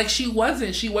 Like, she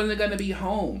wasn't going to be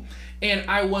home. And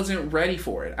I wasn't ready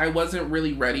for it. I wasn't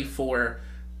really ready for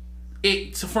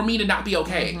it, for me to not be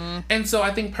okay. And so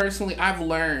I think personally, I've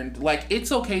learned, like,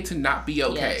 it's okay to not be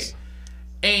okay.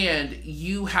 And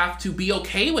you have to be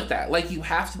okay with that. Like, you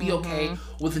have to be okay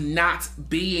with not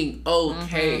being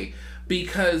okay.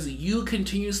 Because you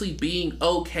continuously being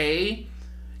okay,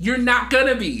 you're not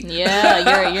gonna be.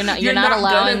 You're not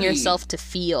allowing yourself to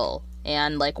feel.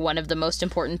 And, like, one of the most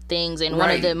important things and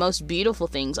one of the most beautiful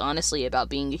things, honestly, about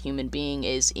being a human being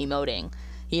is emoting.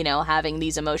 You know, having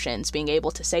these emotions, being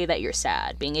able to say that you're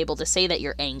sad, being able to say that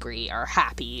you're angry or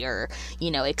happy or,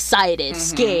 you know, excited,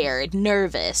 scared,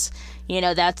 nervous. You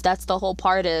know, that's the whole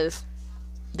part of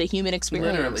the human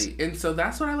experience. Literally. And so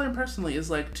that's what I learned personally,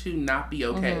 is, like, to not be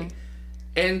okay.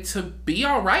 And to be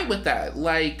all right with that.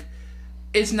 Like,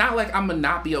 it's not like I'm gonna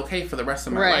not be okay for the rest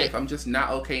of my life. I'm just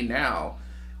not okay now.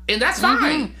 And that's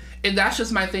fine. And that's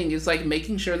just my thing. It's like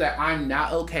making sure that I'm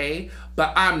not okay,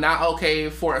 but I'm not okay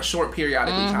for a short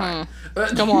periodically time.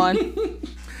 Come on.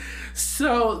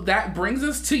 So that brings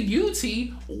us to you,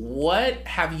 T. What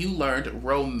have you learned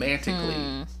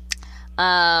romantically?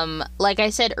 Like I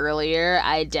said earlier,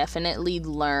 I definitely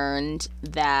learned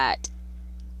that,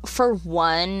 for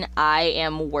one, I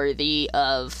am worthy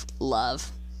of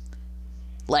love.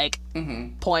 Like,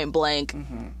 point blank,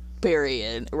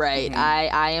 period, right?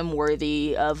 I am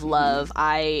worthy of love.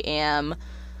 I am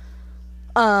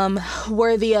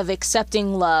worthy of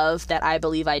accepting love that I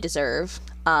believe I deserve,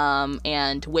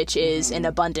 and which is an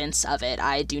abundance of it.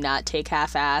 I do not take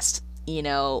half-assed,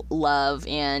 love,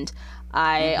 and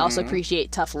I also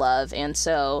appreciate tough love. And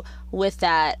so with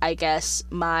that, I guess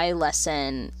my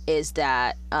lesson is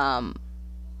that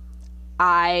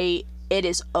it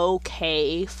is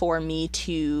okay for me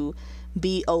to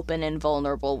be open and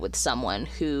vulnerable with someone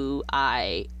who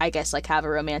I guess like have a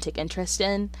romantic interest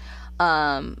in.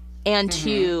 And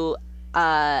two,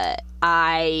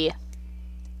 I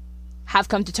have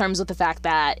come to terms with the fact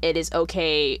that it is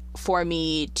okay for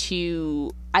me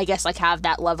to, I guess, like, have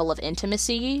that level of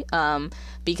intimacy,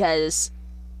 because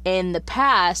in the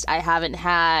past I haven't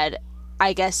had,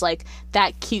 I guess, like,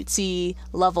 that cutesy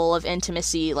level of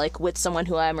intimacy, like, with someone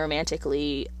who I'm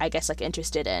romantically, I guess, like,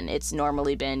 interested in. It's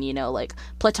normally been, like,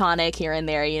 platonic here and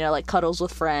there, like, cuddles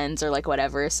with friends or, like,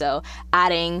 whatever. So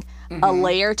adding a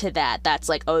layer to that, that's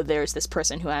like, oh, there's this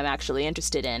person who I'm actually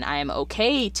interested in. I am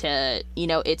okay to,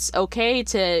 it's okay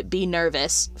to be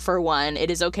nervous, for one.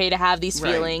 It is okay to have these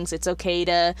feelings. Right. It's okay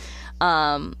to,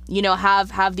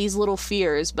 have these little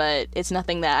fears, but it's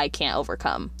nothing that I can't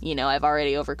overcome. I've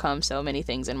already overcome so many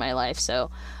things in my life.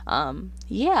 So, overall,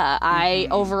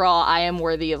 I am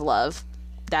worthy of love.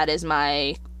 That is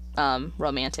my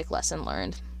romantic lesson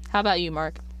learned. How about you,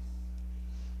 Mark?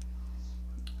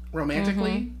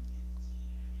 Romantically?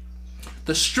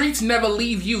 The streets never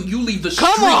leave you. You leave the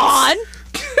streets. Come on!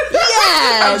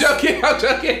 Yes! I'm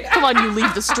joking. Come on, you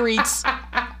leave the streets.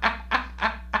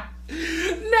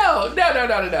 No.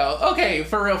 Okay,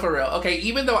 for real. Okay,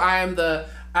 even though I am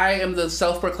the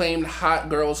self-proclaimed hot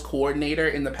girls coordinator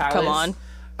in the palace. Come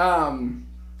on.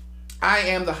 I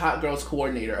am the hot girls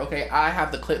coordinator. Okay, I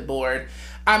have the clipboard.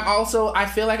 I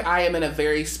feel like I am in a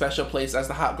very special place as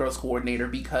the hot girls coordinator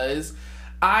because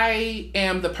I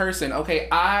am the person, okay?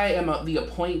 I am the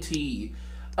appointee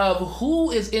of who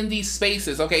is in these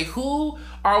spaces, okay? Who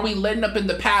are we letting up in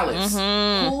the palace?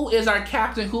 Who is our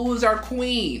captain? Who is our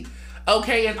queen?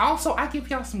 Okay, and also I give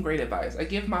y'all some great advice. I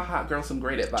give my hot girl some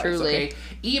great advice, Truly. Okay?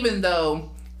 Even though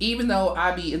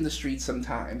I be in the streets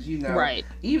sometimes, Right.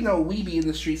 Even though we be in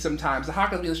the streets sometimes, the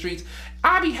hot girls be in the streets,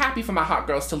 I be happy for my hot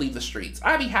girls to leave the streets.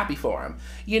 I be happy for them,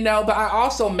 but I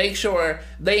also make sure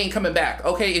they ain't coming back,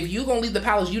 okay? If you gonna leave the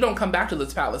palace, you don't come back to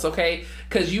this palace, okay?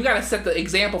 Because you gotta set the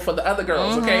example for the other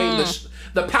girls, okay?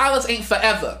 The palace ain't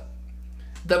forever.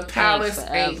 The palace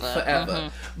ain't forever.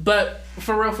 But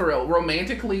for real,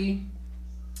 romantically,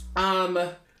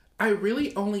 I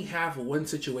really only have one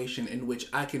situation in which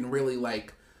I can really,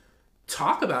 like,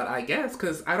 talk about, I guess,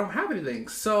 because I don't have anything.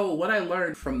 So what I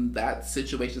learned from that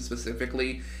situation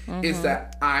specifically is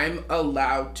that I'm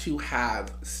allowed to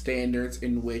have standards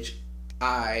in which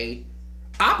I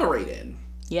operate in.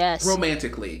 Yes.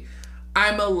 Romantically.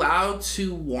 I'm allowed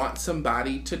to want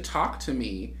somebody to talk to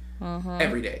me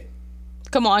every day.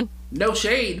 Come on. No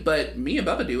shade, but me and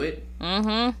Bubba do it.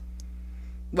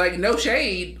 Like, no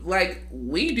shade, like,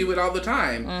 we do it all the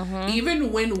time.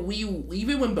 Even when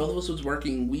both of us was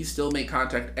working, we still make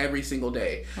contact every single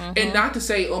day. And not to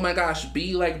say, oh my gosh,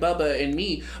 be like Bubba and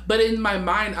me, but in my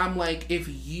mind, I'm like, if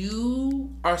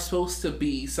you are supposed to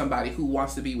be somebody who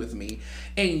wants to be with me,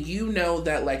 and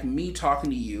that, like, me talking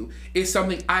to you is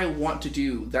something I want to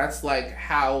do, that's, like,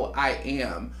 how I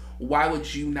am, why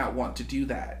would you not want to do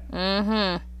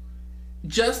that?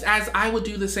 Just as I would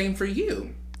do the same for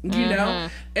you.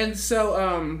 And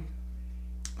so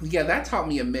that taught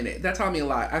me that taught me a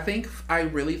lot. I think I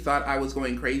really thought I was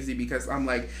going crazy because I'm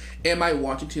like, am I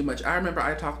wanting too much? I remember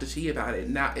I talked to T about it.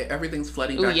 Now everything's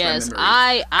flooding back to my memory.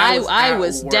 I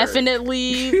was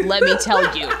definitely, let me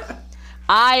tell you,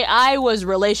 I was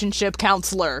relationship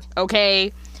counselor,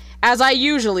 okay, as I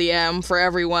usually am for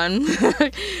everyone,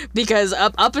 because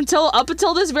up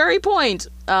until this very point,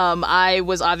 I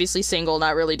was obviously single,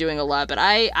 not really doing a lot, but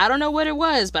I don't know what it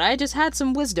was, but I just had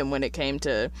some wisdom when it came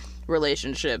to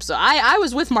relationships. So I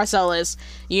was with Marcellus,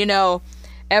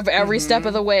 every step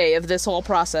of the way of this whole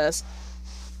process.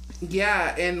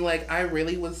 Yeah, and, like, I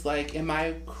really was like, am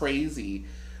I crazy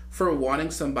for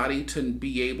wanting somebody to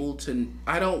be able to,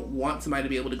 I don't want somebody to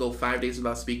be able to go 5 days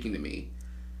without speaking to me.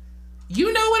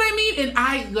 You know what I mean? And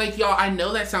I, like, y'all, I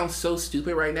know that sounds so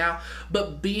stupid right now,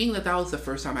 but being that was the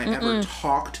first time I ever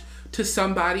talked to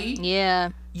somebody.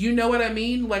 Yeah. You know what I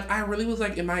mean? Like, I really was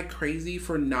like, am I crazy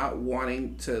for not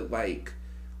wanting to, like,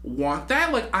 want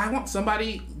that? Like, I want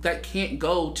somebody that can't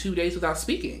go 2 days without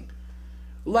speaking.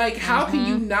 Like, how can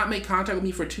you not make contact with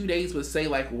me for 2 days but say,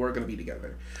 like, we're going to be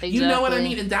together? Exactly. You know what I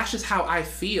mean? And that's just how I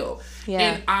feel. Yeah.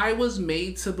 And I was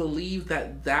made to believe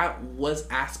that that was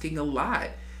asking a lot.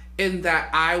 And that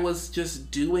I was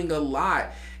just doing a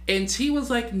lot. And T was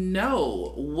like,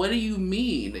 no, what do you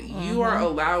mean? You are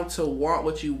allowed to want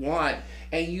what you want.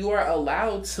 And you are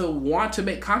allowed to want to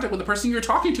make contact with the person you're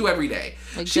talking to every day.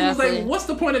 Exactly. She was like, what's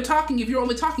the point of talking if you're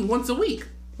only talking once a week?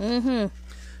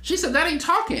 She said, that ain't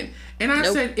talking. And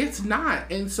I said, it's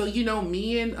not. And so, you know,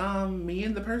 me and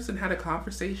the person had a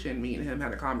conversation. Me and him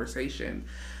had a conversation.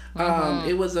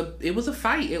 It was a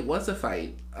fight. It was a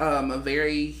fight. A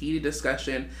very heated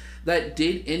discussion that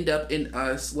did end up in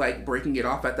us, like, breaking it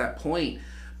off at that point.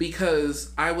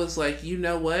 Because I was like, you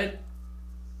know what?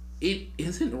 It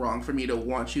isn't wrong for me to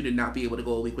want you to not be able to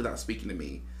go a week without speaking to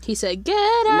me. He said, get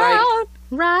out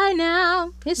right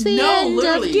now. It's the end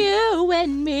of you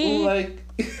and me. Like,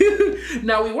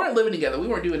 now, we weren't living together. We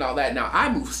weren't doing all that. Now,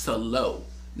 I move slow.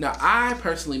 Now, I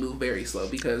personally move very slow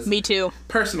because... Me too.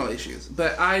 Personal issues.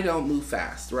 But I don't move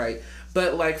fast, right?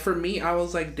 But, like, for me, I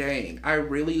was like, dang, I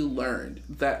really learned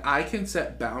that I can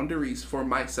set boundaries for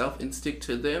myself and stick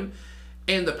to them.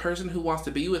 And the person who wants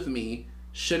to be with me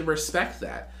should respect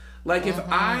that. Like, if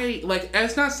I, like,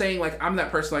 it's not saying, like, I'm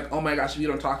that person, like, oh my gosh, if you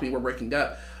don't talk to me, we're breaking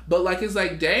up. But, like, it's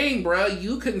like, dang, bro,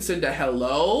 you couldn't send a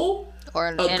hello?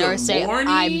 Or say,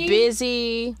 I'm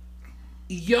busy.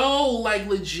 Yo, like,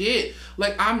 legit.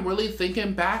 Like, I'm really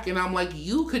thinking back, and I'm like,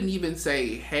 you couldn't even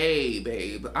say, hey,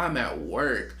 babe, I'm at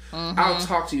work. I'll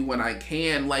talk to you when I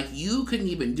can. Like, you couldn't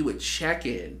even do a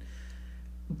check-in.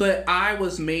 But I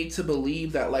was made to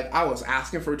believe that, like, I was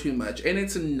asking for too much, and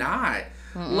it's not.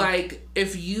 Like,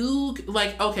 if you,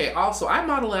 like, okay, also, I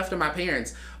model after my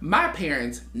parents. My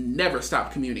parents never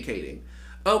stopped communicating.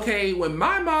 Okay, when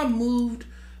my mom moved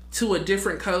to a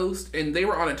different coast and they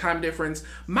were on a time difference,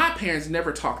 my parents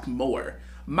never talked more.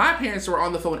 My parents were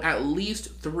on the phone at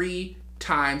least 3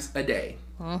 times a day.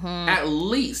 At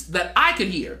least, that I could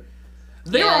hear.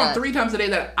 They were on 3 times a day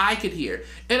that I could hear.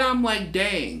 And I'm like,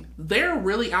 dang, they're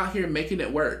really out here making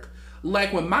it work.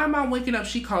 Like, when my mom waking up,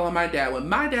 she calling my dad. When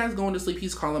my dad's going to sleep,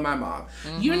 he's calling my mom.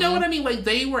 You know what I mean? Like,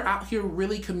 they were out here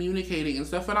really communicating and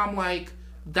stuff. And I'm like,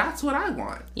 that's what I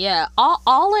want. Yeah.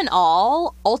 All in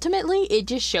all, ultimately, it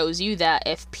just shows you that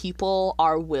if people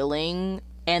are willing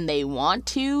and they want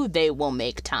to, they will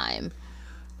make time.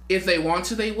 If they want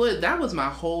to, they would. That was my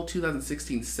whole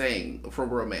 2016 saying for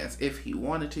romance. If he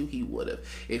wanted to, he would have.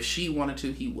 If she wanted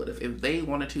to, he would have. If they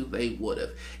wanted to, they would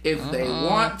have. If they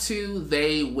want to,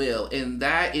 they will. And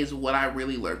that is what I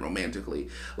really learned romantically.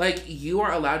 Like, you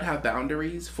are allowed to have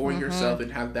boundaries for yourself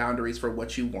and have boundaries for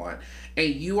what you want.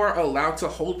 And you are allowed to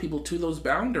hold people to those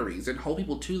boundaries and hold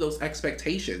people to those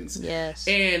expectations. Yes.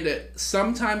 And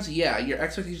sometimes, yeah, your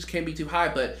expectations can be too high,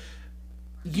 but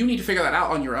you need to figure that out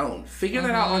on your own. Figure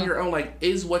that out on your own. Like,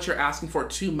 is what you're asking for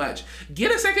too much?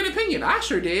 Get a second opinion. I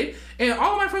sure did. And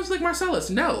all of my friends were like,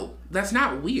 Marcellus, no, that's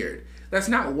not weird. That's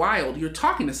not wild. You're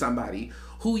talking to somebody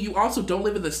who you also don't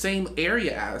live in the same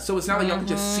area as. So it's not like y'all can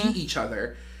just see each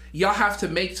other. Y'all have to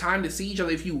make time to see each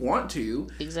other if you want to.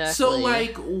 Exactly. So,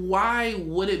 like, why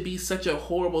would it be such a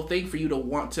horrible thing for you to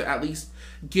want to at least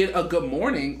get a good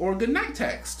morning or a good night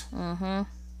text?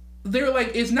 They're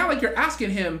like, it's not like you're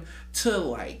asking him to,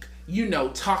 like, you know,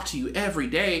 talk to you every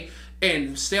day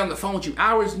and stay on the phone with you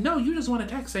hours. No, you just want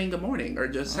to text saying good morning or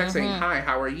just text saying, hi,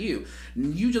 how are you?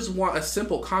 You just want a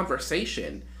simple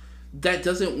conversation that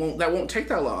won't take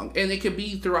that long. And it could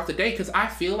be throughout the day, because I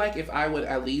feel like if I would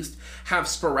at least have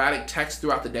sporadic texts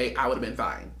throughout the day, I would have been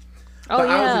fine. But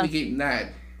I wasn't even getting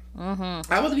that.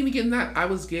 I wasn't even getting that. I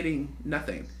was getting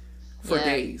nothing. For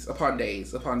days upon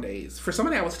days upon days. For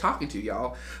somebody I was talking to,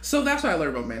 y'all. So that's what I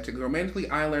learned romantically. Romantically,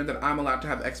 I learned that I'm allowed to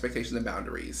have expectations and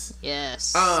boundaries.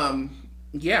 Yes.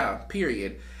 Yeah,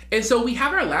 period. And so we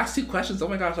have our last 2 questions. Oh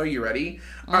my gosh, are you ready?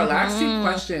 Our last 2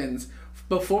 questions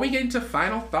before we get into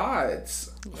final thoughts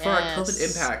for our COVID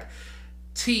impact.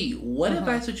 T, what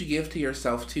advice would you give to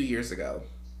yourself 2 years ago?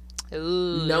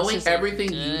 Ooh, knowing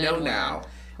everything you know now.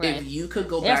 Right. If you could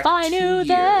go back if I 2 knew years.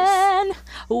 Then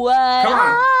what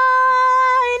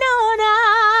I know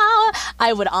now,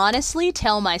 I would honestly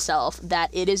tell myself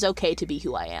that it is okay to be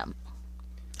who I am.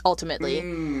 Ultimately,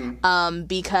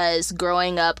 because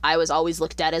growing up, I was always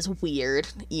looked at as weird.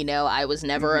 You know, I was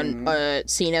never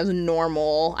seen as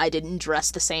normal. I didn't dress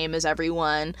the same as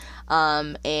everyone.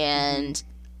 And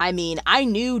I mean, I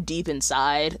knew deep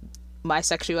inside my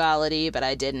sexuality, but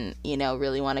I didn't, you know,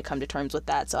 really want to come to terms with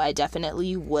that. So I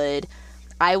definitely would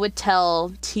I would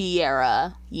tell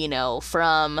Tiara, you know,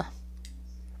 from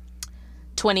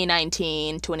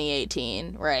 2019,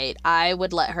 2018, right? I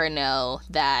would let her know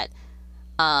that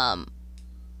all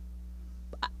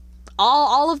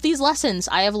of these lessons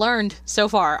I have learned so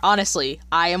far, honestly,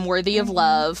 I am worthy of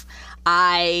love.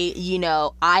 I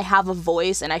have a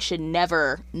voice and I should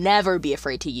never be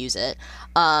afraid to use it.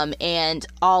 And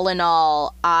all in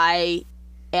all, I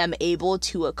am able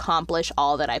to accomplish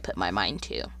all that I put my mind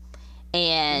to.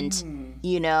 And,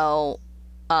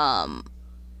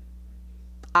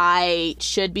 I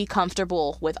should be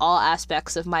comfortable with all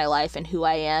aspects of my life and who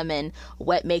I am and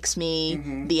what makes me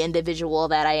the individual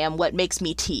that I am, what makes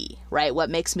me T, right? What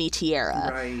makes me Tiara.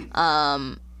 Right.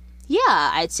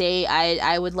 Yeah, I'd say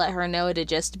I would let her know to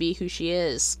just be who she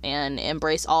is and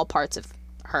embrace all parts of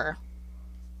her.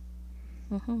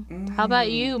 How about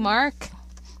you, Mark?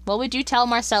 What would you tell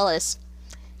Marcellus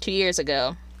 2 years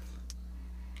ago?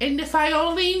 And if I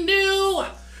only knew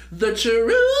the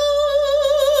truth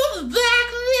back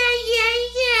then,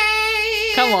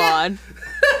 Come on.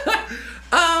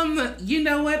 You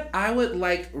know what? I would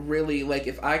really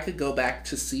if I could go back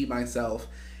to see myself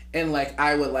and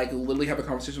I would literally have a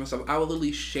conversation with myself, I would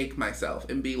literally shake myself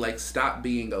and be like, stop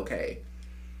being okay.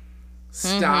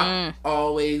 Stop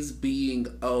always being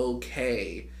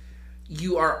okay.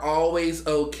 You are always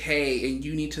okay and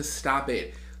you need to stop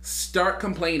it. Start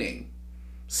complaining.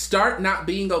 Start not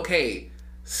being okay.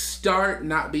 Start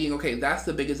not being okay. That's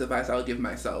the biggest advice I would give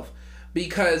myself.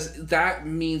 Because that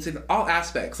means in all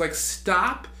aspects,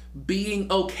 stop being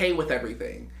okay with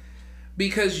everything.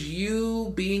 Because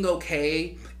you being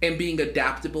okay and being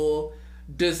adaptable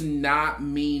does not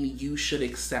mean you should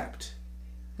accept.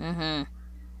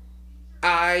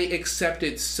 I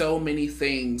accepted so many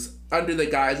things under the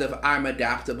guise of I'm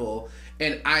adaptable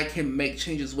and I can make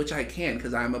changes, which I can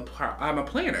because I'm a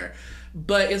planner.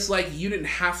 But it's you didn't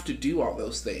have to do all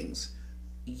those things.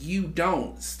 You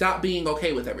don't. Stop being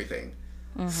okay with everything.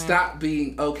 Stop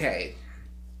being okay.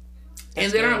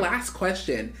 And then our last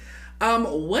question.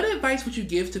 What advice would you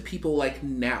give to people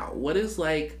now? What is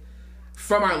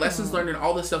from our lessons learned and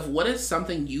all this stuff, what is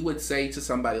something you would say to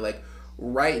somebody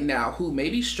right now who may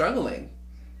be struggling?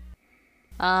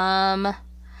 I'd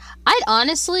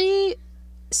honestly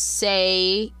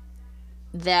say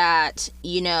that,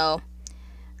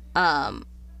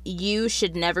 you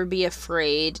should never be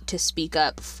afraid to speak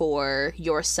up for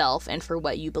yourself and for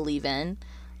what you believe in,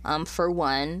 for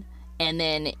one. And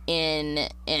then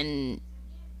in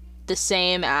the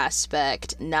same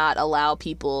aspect, not allow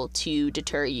people to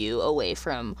deter you away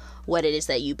from what it is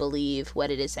that you believe,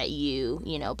 what it is that you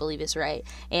believe is right.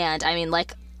 And I mean,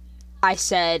 like I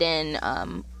said in,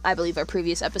 I believe our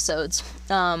previous episodes,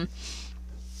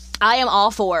 I am all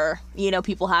for,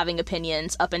 people having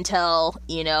opinions up until,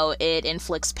 it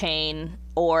inflicts pain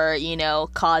or,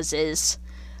 causes,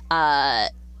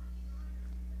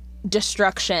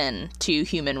 destruction to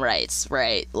human rights,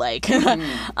 right?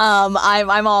 I'm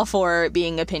all for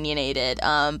being opinionated,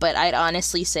 but I'd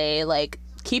honestly say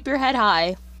keep your head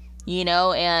high,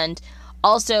 and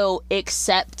also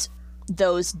accept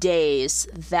those days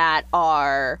that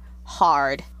are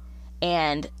hard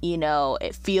and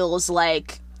it feels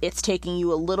like it's taking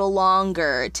you a little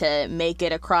longer to make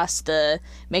it across the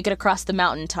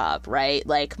mountaintop, right?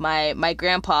 My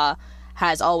grandpa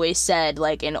has always said,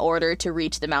 in order to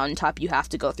reach the mountaintop, you have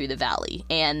to go through the valley.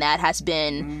 And that has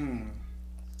been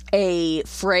a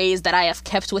phrase that I have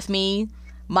kept with me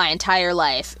my entire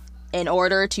life. In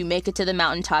order to make it to the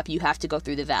mountaintop, you have to go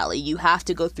through the valley. You have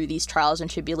to go through these trials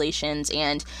and tribulations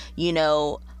and,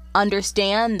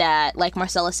 understand that, like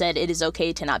Marcella said, it is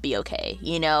okay to not be okay,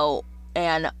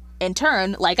 and in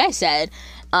turn, like I said,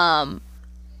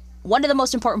 one of the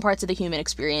most important parts of the human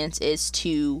experience is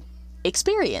to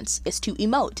experience, is to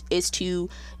emote, is to,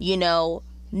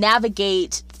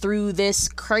 navigate through this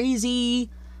crazy,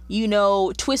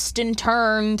 twist and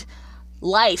turned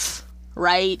life,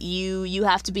 right? You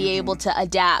have to be able to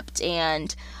adapt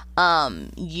and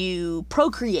you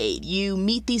procreate, you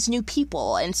meet these new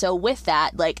people. And so with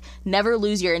that, never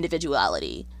lose your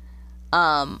individuality.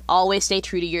 Always stay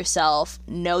true to yourself,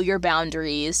 know your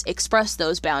boundaries, express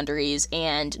those boundaries,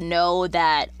 and know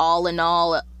that all in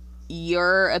all,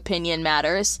 your opinion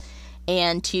matters,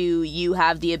 and you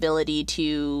have the ability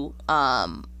to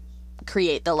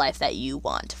create the life that you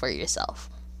want for yourself.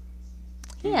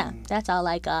 Yeah, that's all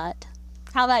I got.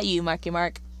 How about you, Marky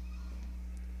Mark?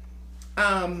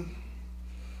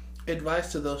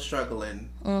 Advice to those struggling.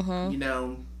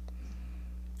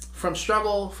 From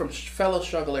fellow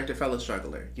struggler to fellow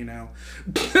struggler,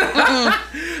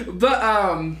 But,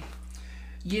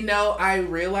 I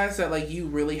realized that, you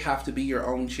really have to be your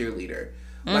own cheerleader.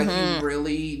 Like, you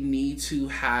really need to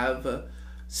have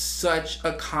such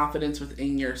a confidence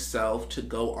within yourself to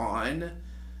go on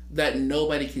that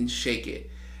nobody can shake it.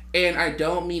 And I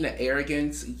don't mean an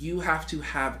arrogance. You have to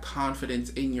have confidence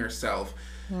in yourself.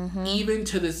 Even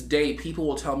to this day, people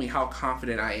will tell me how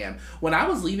confident I am. When I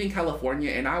was leaving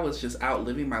California and I was just out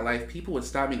living my life, people would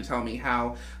stop me to tell me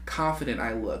how confident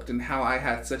I looked and how I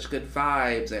had such good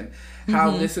vibes and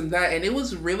how this and that. And it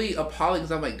was really appalling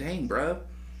because I'm like, dang, bruh,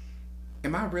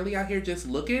 am I really out here just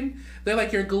looking? They're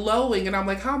like, you're glowing. And I'm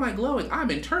like, how am I glowing? I'm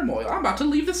in turmoil. I'm about to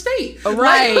leave the state.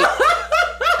 Right. Like,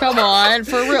 come on,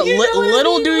 for real. You know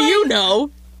Little do you know.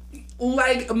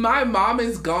 Like, my mom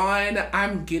is gone.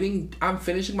 I'm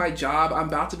finishing my job. I'm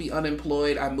about to be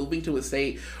unemployed. I'm moving to a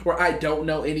state where I don't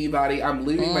know anybody. I'm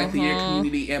leaving my theater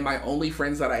community and my only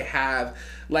friends that I have,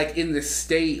 like, in this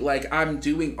state. Like, I'm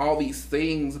doing all these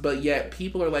things, but yet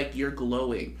people are like, you're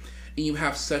glowing. And you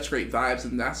have such great vibes,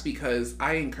 and that's because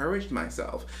I encouraged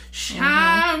myself.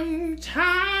 Sometimes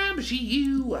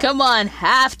you... Come on,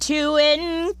 have to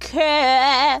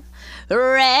encourage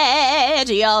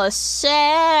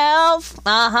yourself.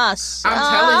 I'm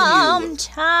telling you.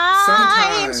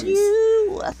 Sometimes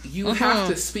you have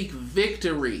to speak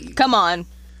victory. Come on.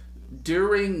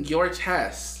 During your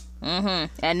tests. And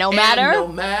no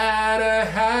matter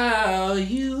how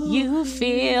you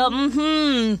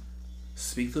feel.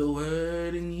 Speak the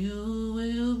word and you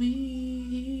will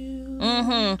be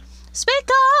healed. Speak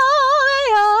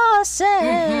over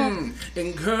yourself.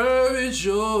 Encourage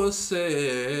yourself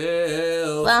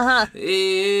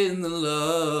in the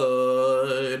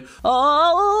Lord.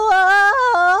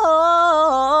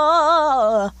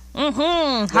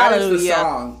 That is the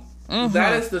song.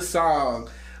 That is the song.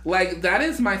 Like, that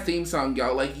is my theme song,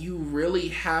 y'all. Like, you really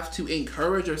have to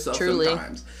encourage yourself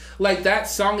sometimes. Like, that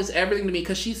song is everything to me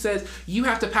because she says you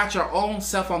have to pat your own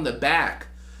self on the back.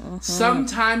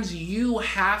 Sometimes you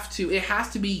have to. It has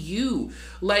to be you.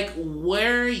 Like,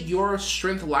 where your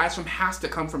strength lies from has to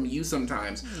come from you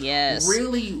sometimes. Yes.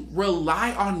 Really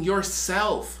rely on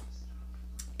yourself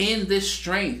in this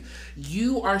strength.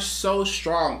 You are so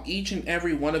strong. Each and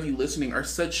every one of you listening are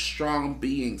such strong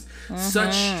beings,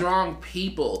 such strong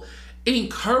people.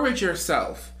 Encourage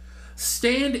yourself.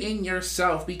 Stand in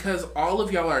yourself because all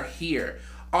of y'all are here.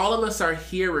 All of us are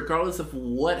here regardless of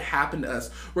what happened to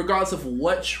us, regardless of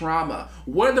what trauma.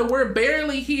 Whether we're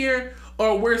barely here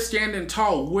or we're standing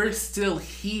tall, we're still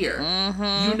here.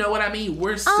 You know what I mean?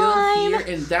 We're still here,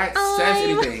 and that says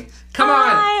anything. Come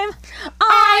on.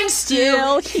 I'm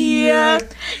still here.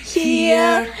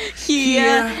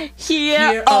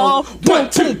 Oh, 1,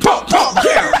 2, pop, pop,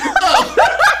 yeah.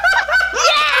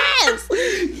 yes!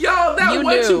 Yo, that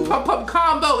 1, 2, pop, pop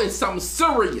combo is something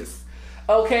serious.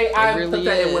 Okay, I really put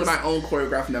that in one is. of my own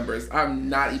choreographed numbers. I'm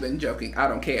not even joking. I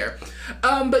don't care.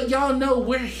 But y'all know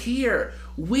we're here.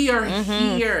 We are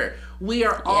here. We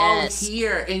are all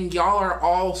here. And y'all are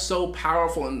all so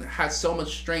powerful and have so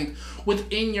much strength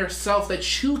within yourself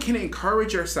that you can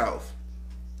encourage yourself.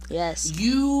 Yes.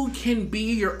 You can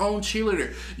be your own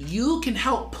cheerleader. You can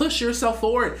help push yourself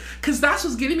forward. Because that's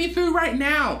what's getting me through right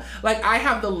now. Like, I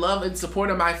have the love and support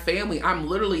of my family. I'm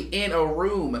literally in a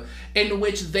room in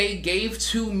which they gave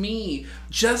to me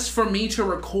just for me to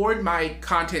record my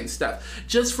content stuff.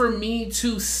 Just for me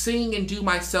to sing and do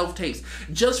my self-tapes.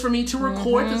 Just for me to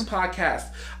record this podcast.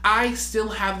 I still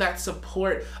have that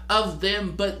support of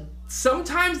them. But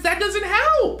sometimes that doesn't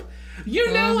help.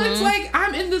 You know, it's like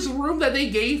I'm in this room that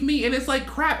they gave me, and it's like,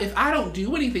 crap, if I don't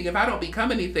do anything, if I don't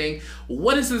become anything,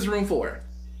 what is this room for?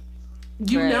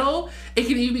 You know, it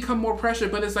can even become more pressure,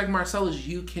 but it's like, Marcellus,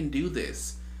 you can do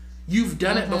this. You've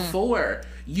done it before.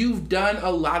 You've done a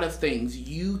lot of things.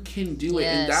 You can do it.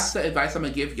 And that's the advice I'm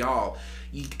going to give y'all.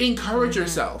 Encourage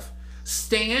yourself.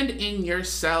 Stand in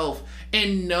yourself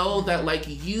and know that, like,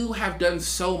 you have done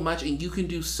so much and you can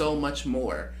do so much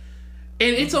more.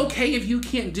 And it's okay if you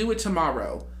can't do it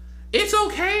tomorrow. It's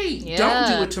okay. Yeah, don't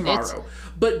do it tomorrow.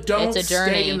 But don't stay in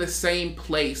journey. the same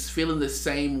place, feeling the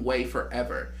same way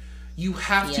forever. You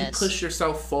have to push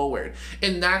yourself forward.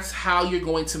 And that's how you're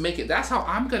going to make it. That's how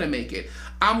I'm going to make it.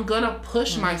 I'm going to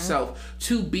push myself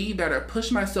to be better, push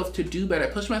myself to do better,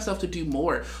 push myself to do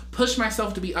more, push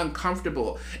myself to be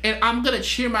uncomfortable. And I'm going to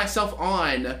cheer myself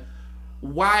on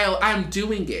while I'm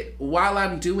doing it.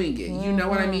 You know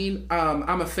what I mean? I'm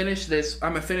gonna finish this.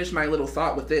 I'm gonna finish my little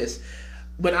thought with this.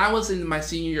 When I was in my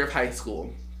senior year of high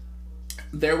school,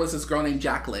 there was this girl named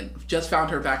Jacqueline. Just found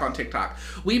her back on TikTok.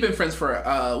 We've been friends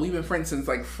since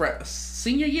like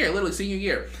senior year, literally senior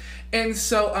year. And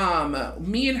so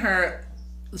me and her,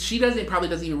 she probably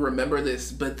doesn't even remember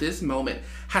this, but this moment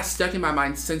has stuck in my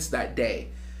mind since that day.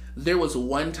 There was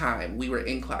one time we were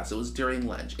in class, it was during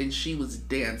lunch, and she was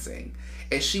dancing.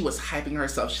 And she was hyping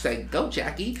herself. She said, go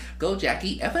Jackie,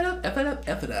 F it up, F it up,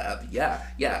 F it up. Yeah,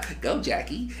 go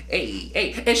Jackie,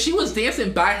 hey. And she was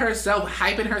dancing by herself,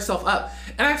 hyping herself up.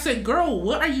 And I said, girl,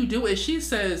 what are you doing? She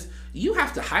says, you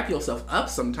have to hype yourself up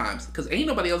sometimes because ain't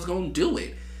nobody else gonna do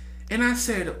it. And I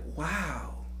said,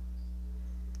 wow.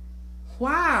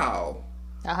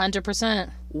 100%.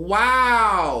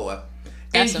 Wow.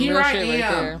 That's and here I am, right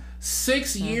there.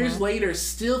 6 years later,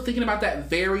 still thinking about that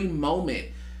very moment.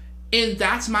 And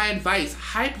that's my advice.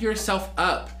 Hype yourself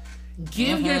up.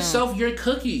 Give yourself your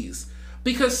cookies.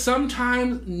 Because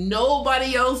sometimes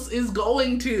nobody else is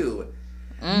going to.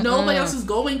 Nobody else is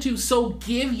going to. So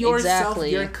give yourself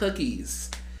your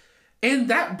cookies. And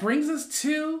that brings us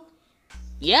to...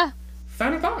 Yeah.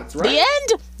 Final thoughts, right?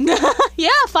 The end. Yeah,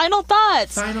 final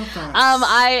thoughts. Final thoughts.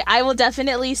 I will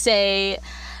definitely say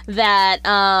that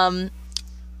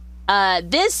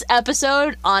this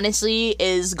episode honestly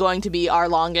is going to be our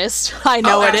longest. I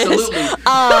know it is.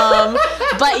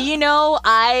 But you know,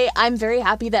 I'm very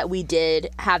happy that we did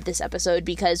have this episode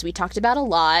because we talked about a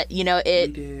lot. You know, we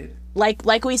did.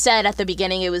 Like we said at the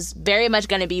beginning, it was very much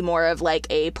going to be more of like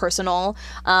a personal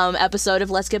episode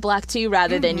of Let's Get Black 2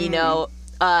 rather than, you know,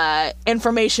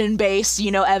 information based,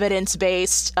 you know, evidence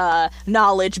based,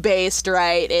 knowledge based,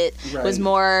 right? It was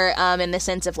more in the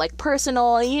sense of like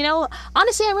personal. You know,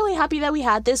 honestly, I'm really happy that we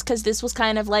had this because this was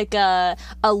kind of like a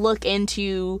look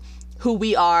into who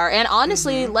we are. And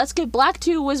honestly, Let's Get Black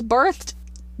 2 was birthed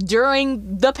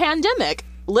during the pandemic.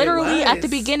 Literally at the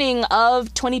beginning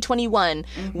of 2021,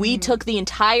 we took the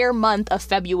entire month of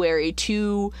February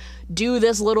to do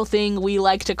this little thing we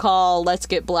like to call Let's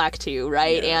Get Black 2,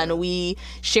 right? Yeah. And we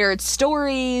shared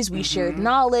stories, we shared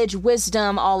knowledge,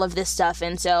 wisdom, all of this stuff.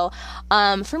 And so,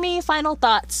 for me, final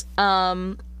thoughts,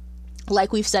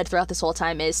 like we've said throughout this whole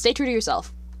time, is stay true to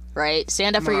yourself, right?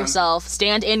 Stand up for yourself,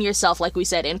 stand in yourself, like we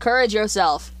said, encourage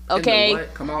yourself, okay?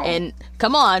 Come on. And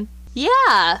come on.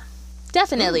 Yeah.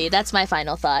 Definitely. That's my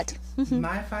final thought.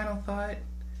 My final thought?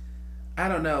 I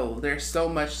don't know. There's so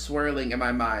much swirling in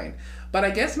my mind. But I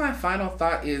guess my final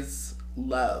thought is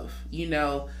love. You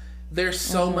know, there's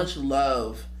so much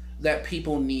love that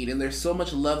people need. And there's so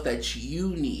much love that you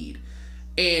need.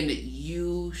 And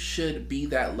you should be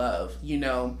that love. You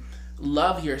know,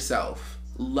 love yourself.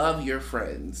 Love your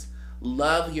friends.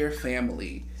 Love your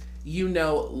family. You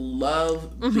know,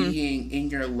 love being in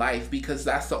your life because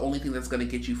that's the only thing that's going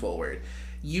to get you forward.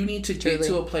 You need to get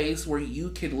to a place where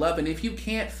you can love. And if you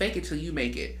can't, fake it till you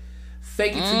make it.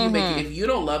 Fake it till you make it. If you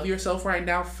don't love yourself right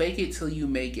now, fake it till you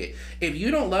make it. If you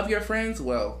don't love your friends,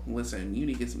 well, listen, you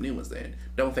need to get some new ones then.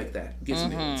 Don't fake that. Get some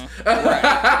new ones.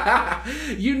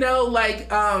 You know, like,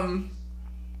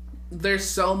 there's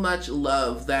so much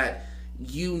love that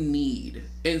you need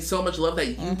and so much love that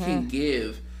you can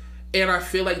give. And I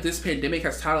feel like this pandemic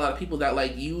has taught a lot of people that,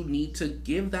 like, you need to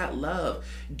give that love.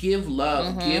 Give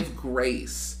love. Give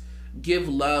grace. Give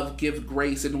love. Give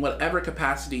grace in whatever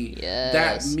capacity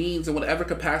that means, in whatever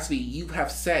capacity you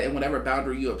have set, and whatever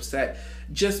boundary you have set.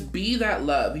 Just be that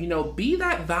love. You know, be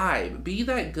that vibe. Be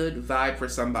that good vibe for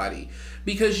somebody.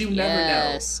 Because you never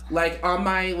know. Like, on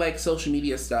my, like, social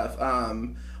media stuff,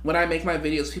 when I make my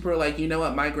videos, people are like, you know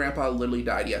what? My grandpa literally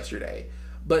died yesterday.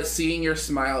 But seeing your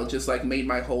smile just, like, made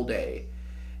my whole day.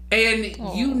 And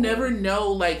you never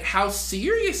know, like, how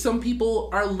serious some people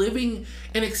are living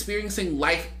and experiencing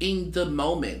life in the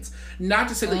moment. Not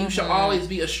to say that you should always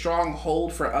be a strong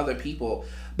hold for other people.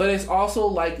 But it's also,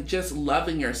 like, just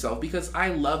loving yourself. Because I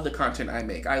love the content I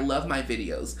make. I love my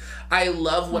videos. I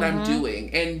love what I'm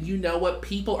doing. And you know what?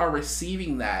 People are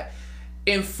receiving that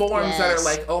in forms that are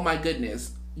like, oh, my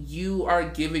goodness. You are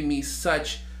giving me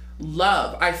such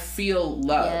love. I feel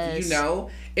love, you know?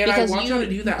 And because I want y'all to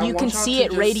do that. You can see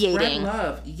it radiating. Spread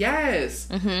love. Yes.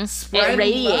 It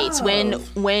radiates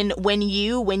love. when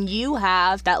you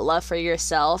have that love for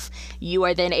yourself, you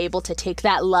are then able to take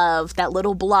that love, that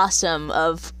little blossom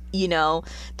of, you know,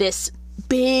 this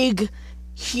big,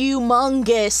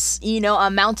 humongous, you know,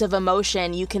 amount of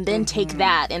emotion. You can then take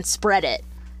that and spread it,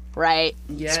 right?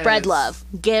 Yes. Spread love.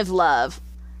 Give love.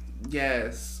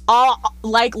 Yes. All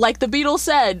like the Beatles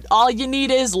said, all you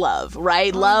need is love,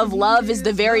 right? Love is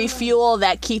the very fuel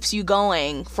that keeps you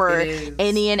going for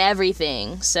any and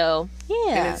everything. So yeah,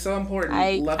 and it's so important.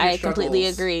 I completely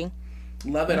agree.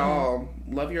 Love it all.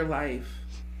 Love your life,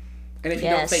 and if you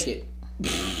don't, fake it.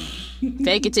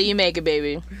 Fake it till you make it,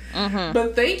 baby.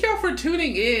 But thank y'all for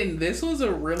tuning in. This was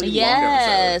a really long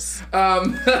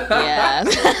episode.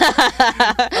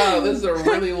 This is a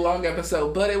really long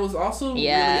episode, but it was also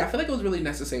really, I feel like it was really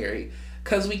necessary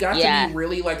because we got to be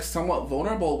really, like, somewhat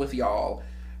vulnerable with y'all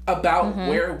about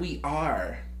where we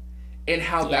are and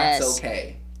how that's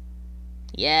okay.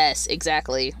 Yes,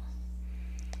 exactly.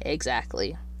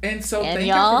 Exactly. And so thank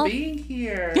you for being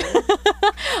here.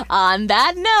 On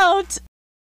that note,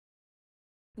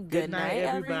 good night,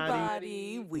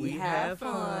 everybody. We have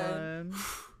fun.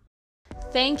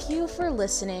 Thank you for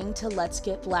listening to Let's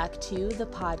Get Black 2, the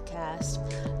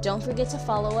podcast. Don't forget to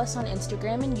follow us on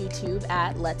Instagram and YouTube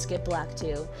at Let's Get Black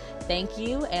 2. Thank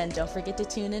you, and don't forget to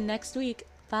tune in next week.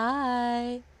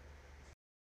 Bye.